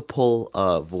also pull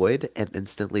Void and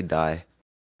instantly die.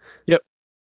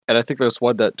 And I think there's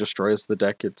one that destroys the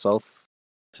deck itself,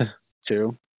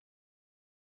 too.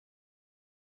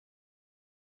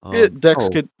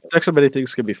 Decks of many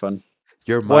things can be fun.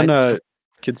 Your One mind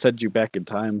can send you back in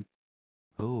time.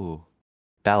 Ooh.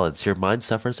 Balance. Your mind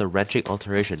suffers a wrenching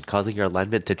alteration, causing your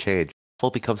alignment to change.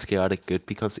 Evil becomes chaotic, good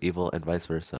becomes evil, and vice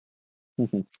versa.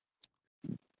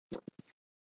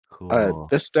 Cool.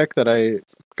 This deck that I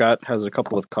got has a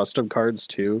couple of custom cards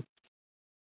too.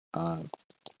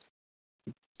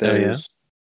 There's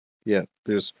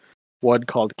one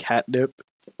called Catnip.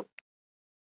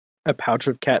 A pouch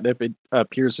of catnip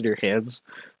appears in your hands.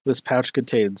 This pouch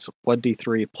contains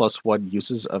 1d3 plus 1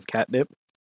 uses of catnip.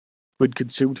 When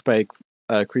consumed by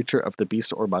a creature of the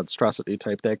beast or monstrosity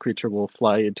type, that creature will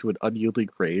fly into an unyielding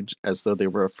rage as though they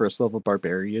were a first level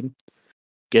barbarian,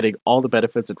 getting all the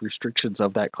benefits and restrictions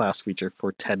of that class feature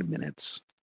for 10 minutes.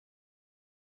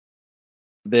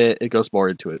 It goes more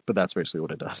into it, but that's basically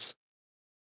what it does.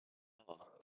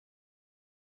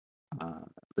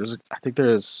 I think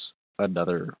there's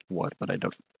another one, but I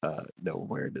don't know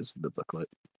where it is in the booklet.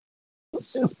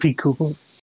 Pretty cool.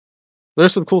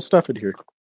 There's some cool stuff in here.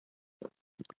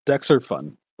 Decks are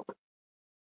fun,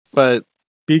 but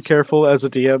be careful as a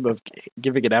DM of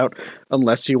giving it out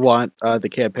unless you want the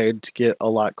campaign to get a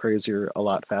lot crazier a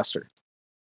lot faster.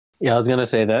 Yeah, I was gonna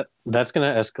say that's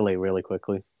gonna escalate really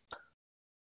quickly.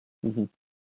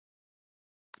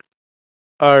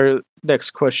 Our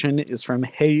next question is from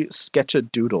Hey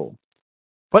Sketchadoodle.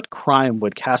 What crime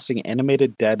would casting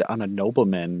animated dead on a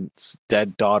nobleman's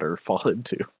dead daughter fall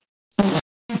into?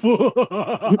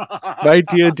 My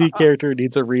D&D character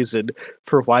needs a reason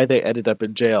for why they ended up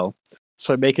in jail,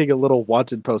 so I'm making a little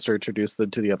wanted poster to introduce them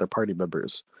to the other party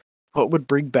members. What would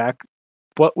bringing back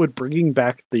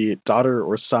the daughter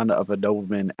or son of a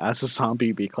nobleman as a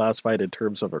zombie be classified in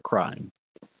terms of a crime?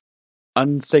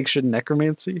 Unsanctioned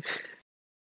necromancy?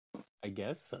 I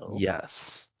guess so.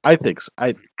 Yes. I think so.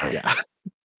 Yeah.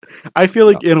 I feel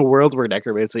like in a world where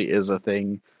necromancy is a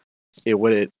thing, they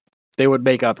would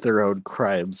make up their own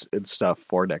crimes and stuff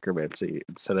for necromancy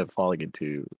instead of falling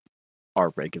into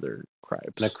our regular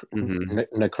crimes.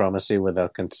 Necromancy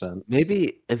without consent.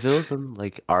 Maybe if it was in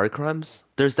like our crimes,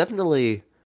 there's definitely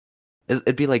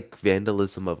it'd be like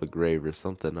vandalism of a grave or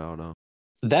something. I don't know.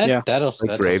 Yeah.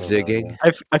 Like grave digging.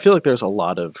 I feel like there's a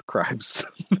lot of crimes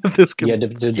that this could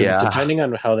depending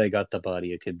on how they got the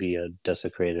body, it could be a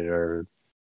desecrated or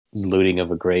looting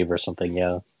of a grave or something.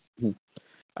 Yeah,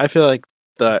 I feel like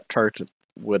that charge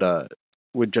would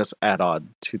just add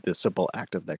on to the simple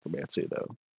act of necromancy,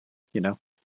 though. You know.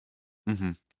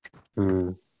 Mm-hmm.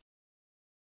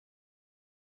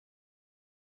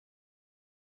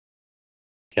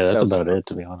 Yeah, that's about it.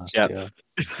 To be honest. Yeah.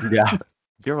 Yeah.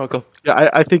 You're welcome. Yeah,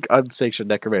 I think unsanctioned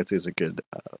necromancy is a good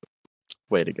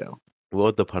way to go. What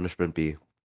would the punishment be?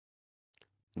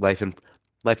 Life in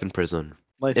prison.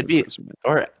 Life It'd be imprisonment.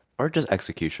 or just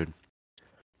execution.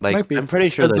 Like be. I'm pretty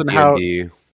sure Depends that on D&D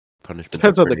punishments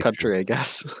Depends are on the pretty country, I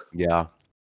guess. Yeah.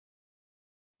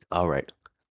 All right.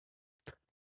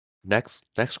 Next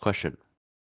question.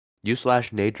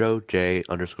 U/Nadro J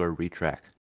 _ retrack.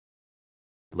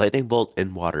 Lightning bolt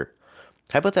in water.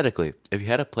 Hypothetically, if you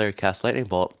had a player cast lightning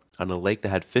bolt on a lake that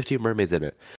had 50 mermaids in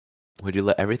it, would you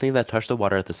let everything that touched the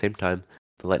water at the same time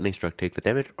the lightning struck take the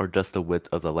damage, or just the width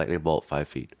of the lightning bolt 5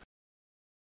 feet?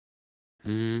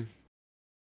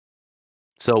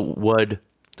 So would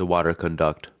the water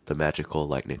conduct the magical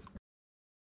lightning?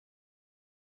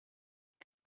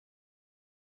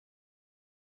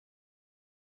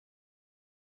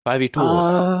 Okay.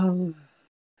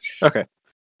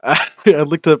 I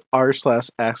looked up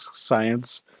r/ask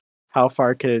science. How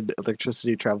far can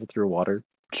electricity travel through water?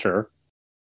 Sure.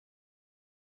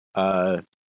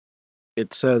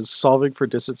 It says solving for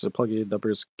distance and plugging in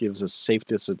numbers gives a safe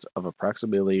distance of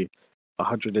approximately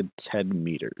 110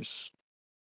 meters.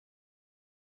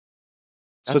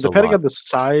 So depending on the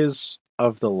size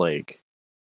of the lake,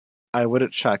 I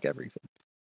wouldn't shock everything.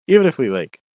 Even if we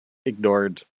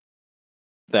ignored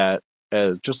that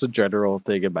as just a general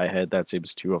thing in my head, that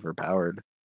seems too overpowered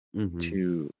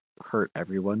to hurt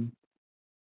everyone.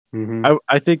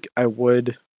 I think I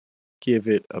would give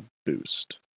it a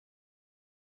boost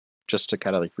just to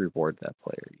kind of reward that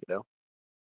player, you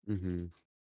know?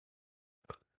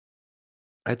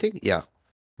 I think, yeah.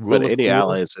 But any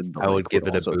allies in the I would give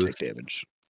it a boost. Take damage.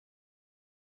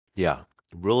 Yeah.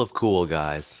 Rule of cool,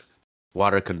 guys.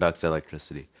 Water conducts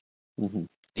electricity.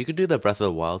 You could do the Breath of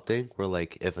the Wild thing where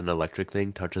if an electric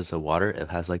thing touches the water, it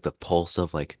has the pulse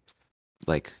of like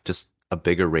just a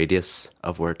bigger radius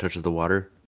of where it touches the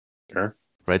water. Sure.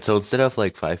 Right? So instead of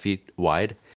 5 feet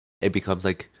wide, it becomes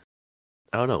I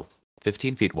don't know,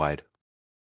 15 feet wide.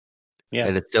 Yeah.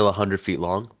 And it's still 100 feet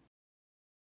long.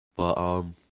 But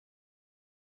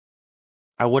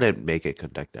I wouldn't make it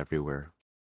conduct everywhere.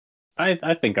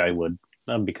 I think I would.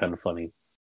 That'd be kind of funny.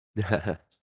 It's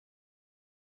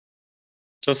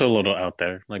also a little out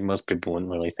there. Most people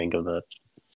wouldn't really think of that.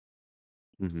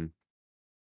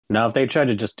 Now, if they tried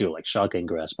to just do shocking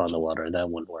grasp on the water, that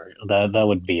wouldn't work. That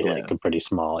would be a pretty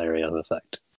small area of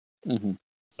effect. But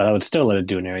I would still let it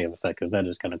do an area of effect because that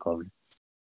is kind of clever.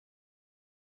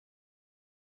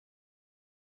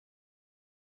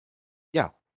 Yeah.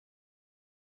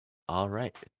 All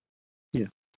right. Yeah.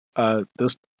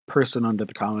 This person under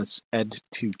the comments,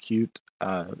 Ed2Cute,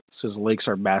 says lakes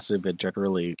are massive and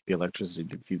generally the electricity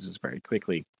diffuses very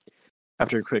quickly.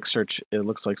 After a quick search, it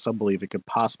looks like some believe it could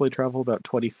possibly travel about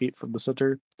 20 feet from the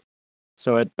center.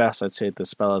 So at best, I'd say the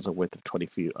spell has a width of 20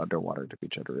 feet underwater to be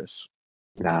generous.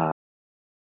 Nah.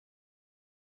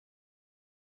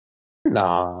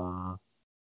 No.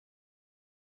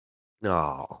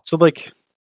 So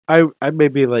I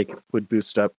maybe would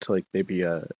boost up to maybe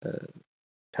a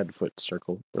 10-foot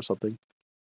circle or something.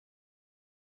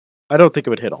 I don't think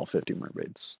it would hit all 50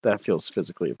 mermaids. That feels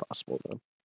physically impossible, though.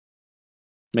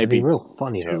 Maybe it'd be real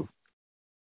funny though.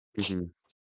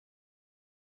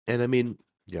 And I mean,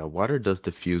 yeah, water does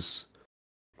diffuse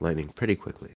lightning pretty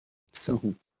quickly. So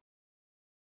Mhm.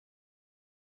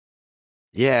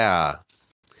 yeah,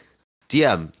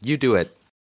 DM, you do it.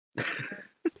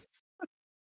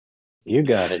 You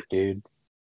got it, dude.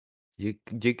 You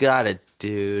got it,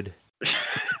 dude.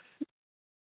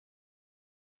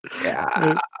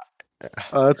 Yeah.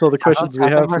 That's all the questions we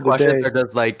Half have of our for questions today. are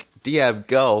just like DM,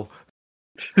 go.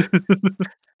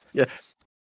 Yes.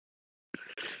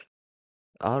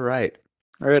 All right.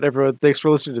 All right, everyone. Thanks for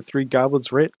listening to Three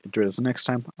Goblins Rant. Join us next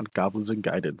time on Goblins and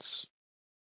Guidance.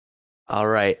 All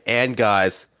right. And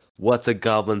guys, what's a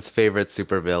goblin's favorite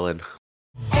supervillain?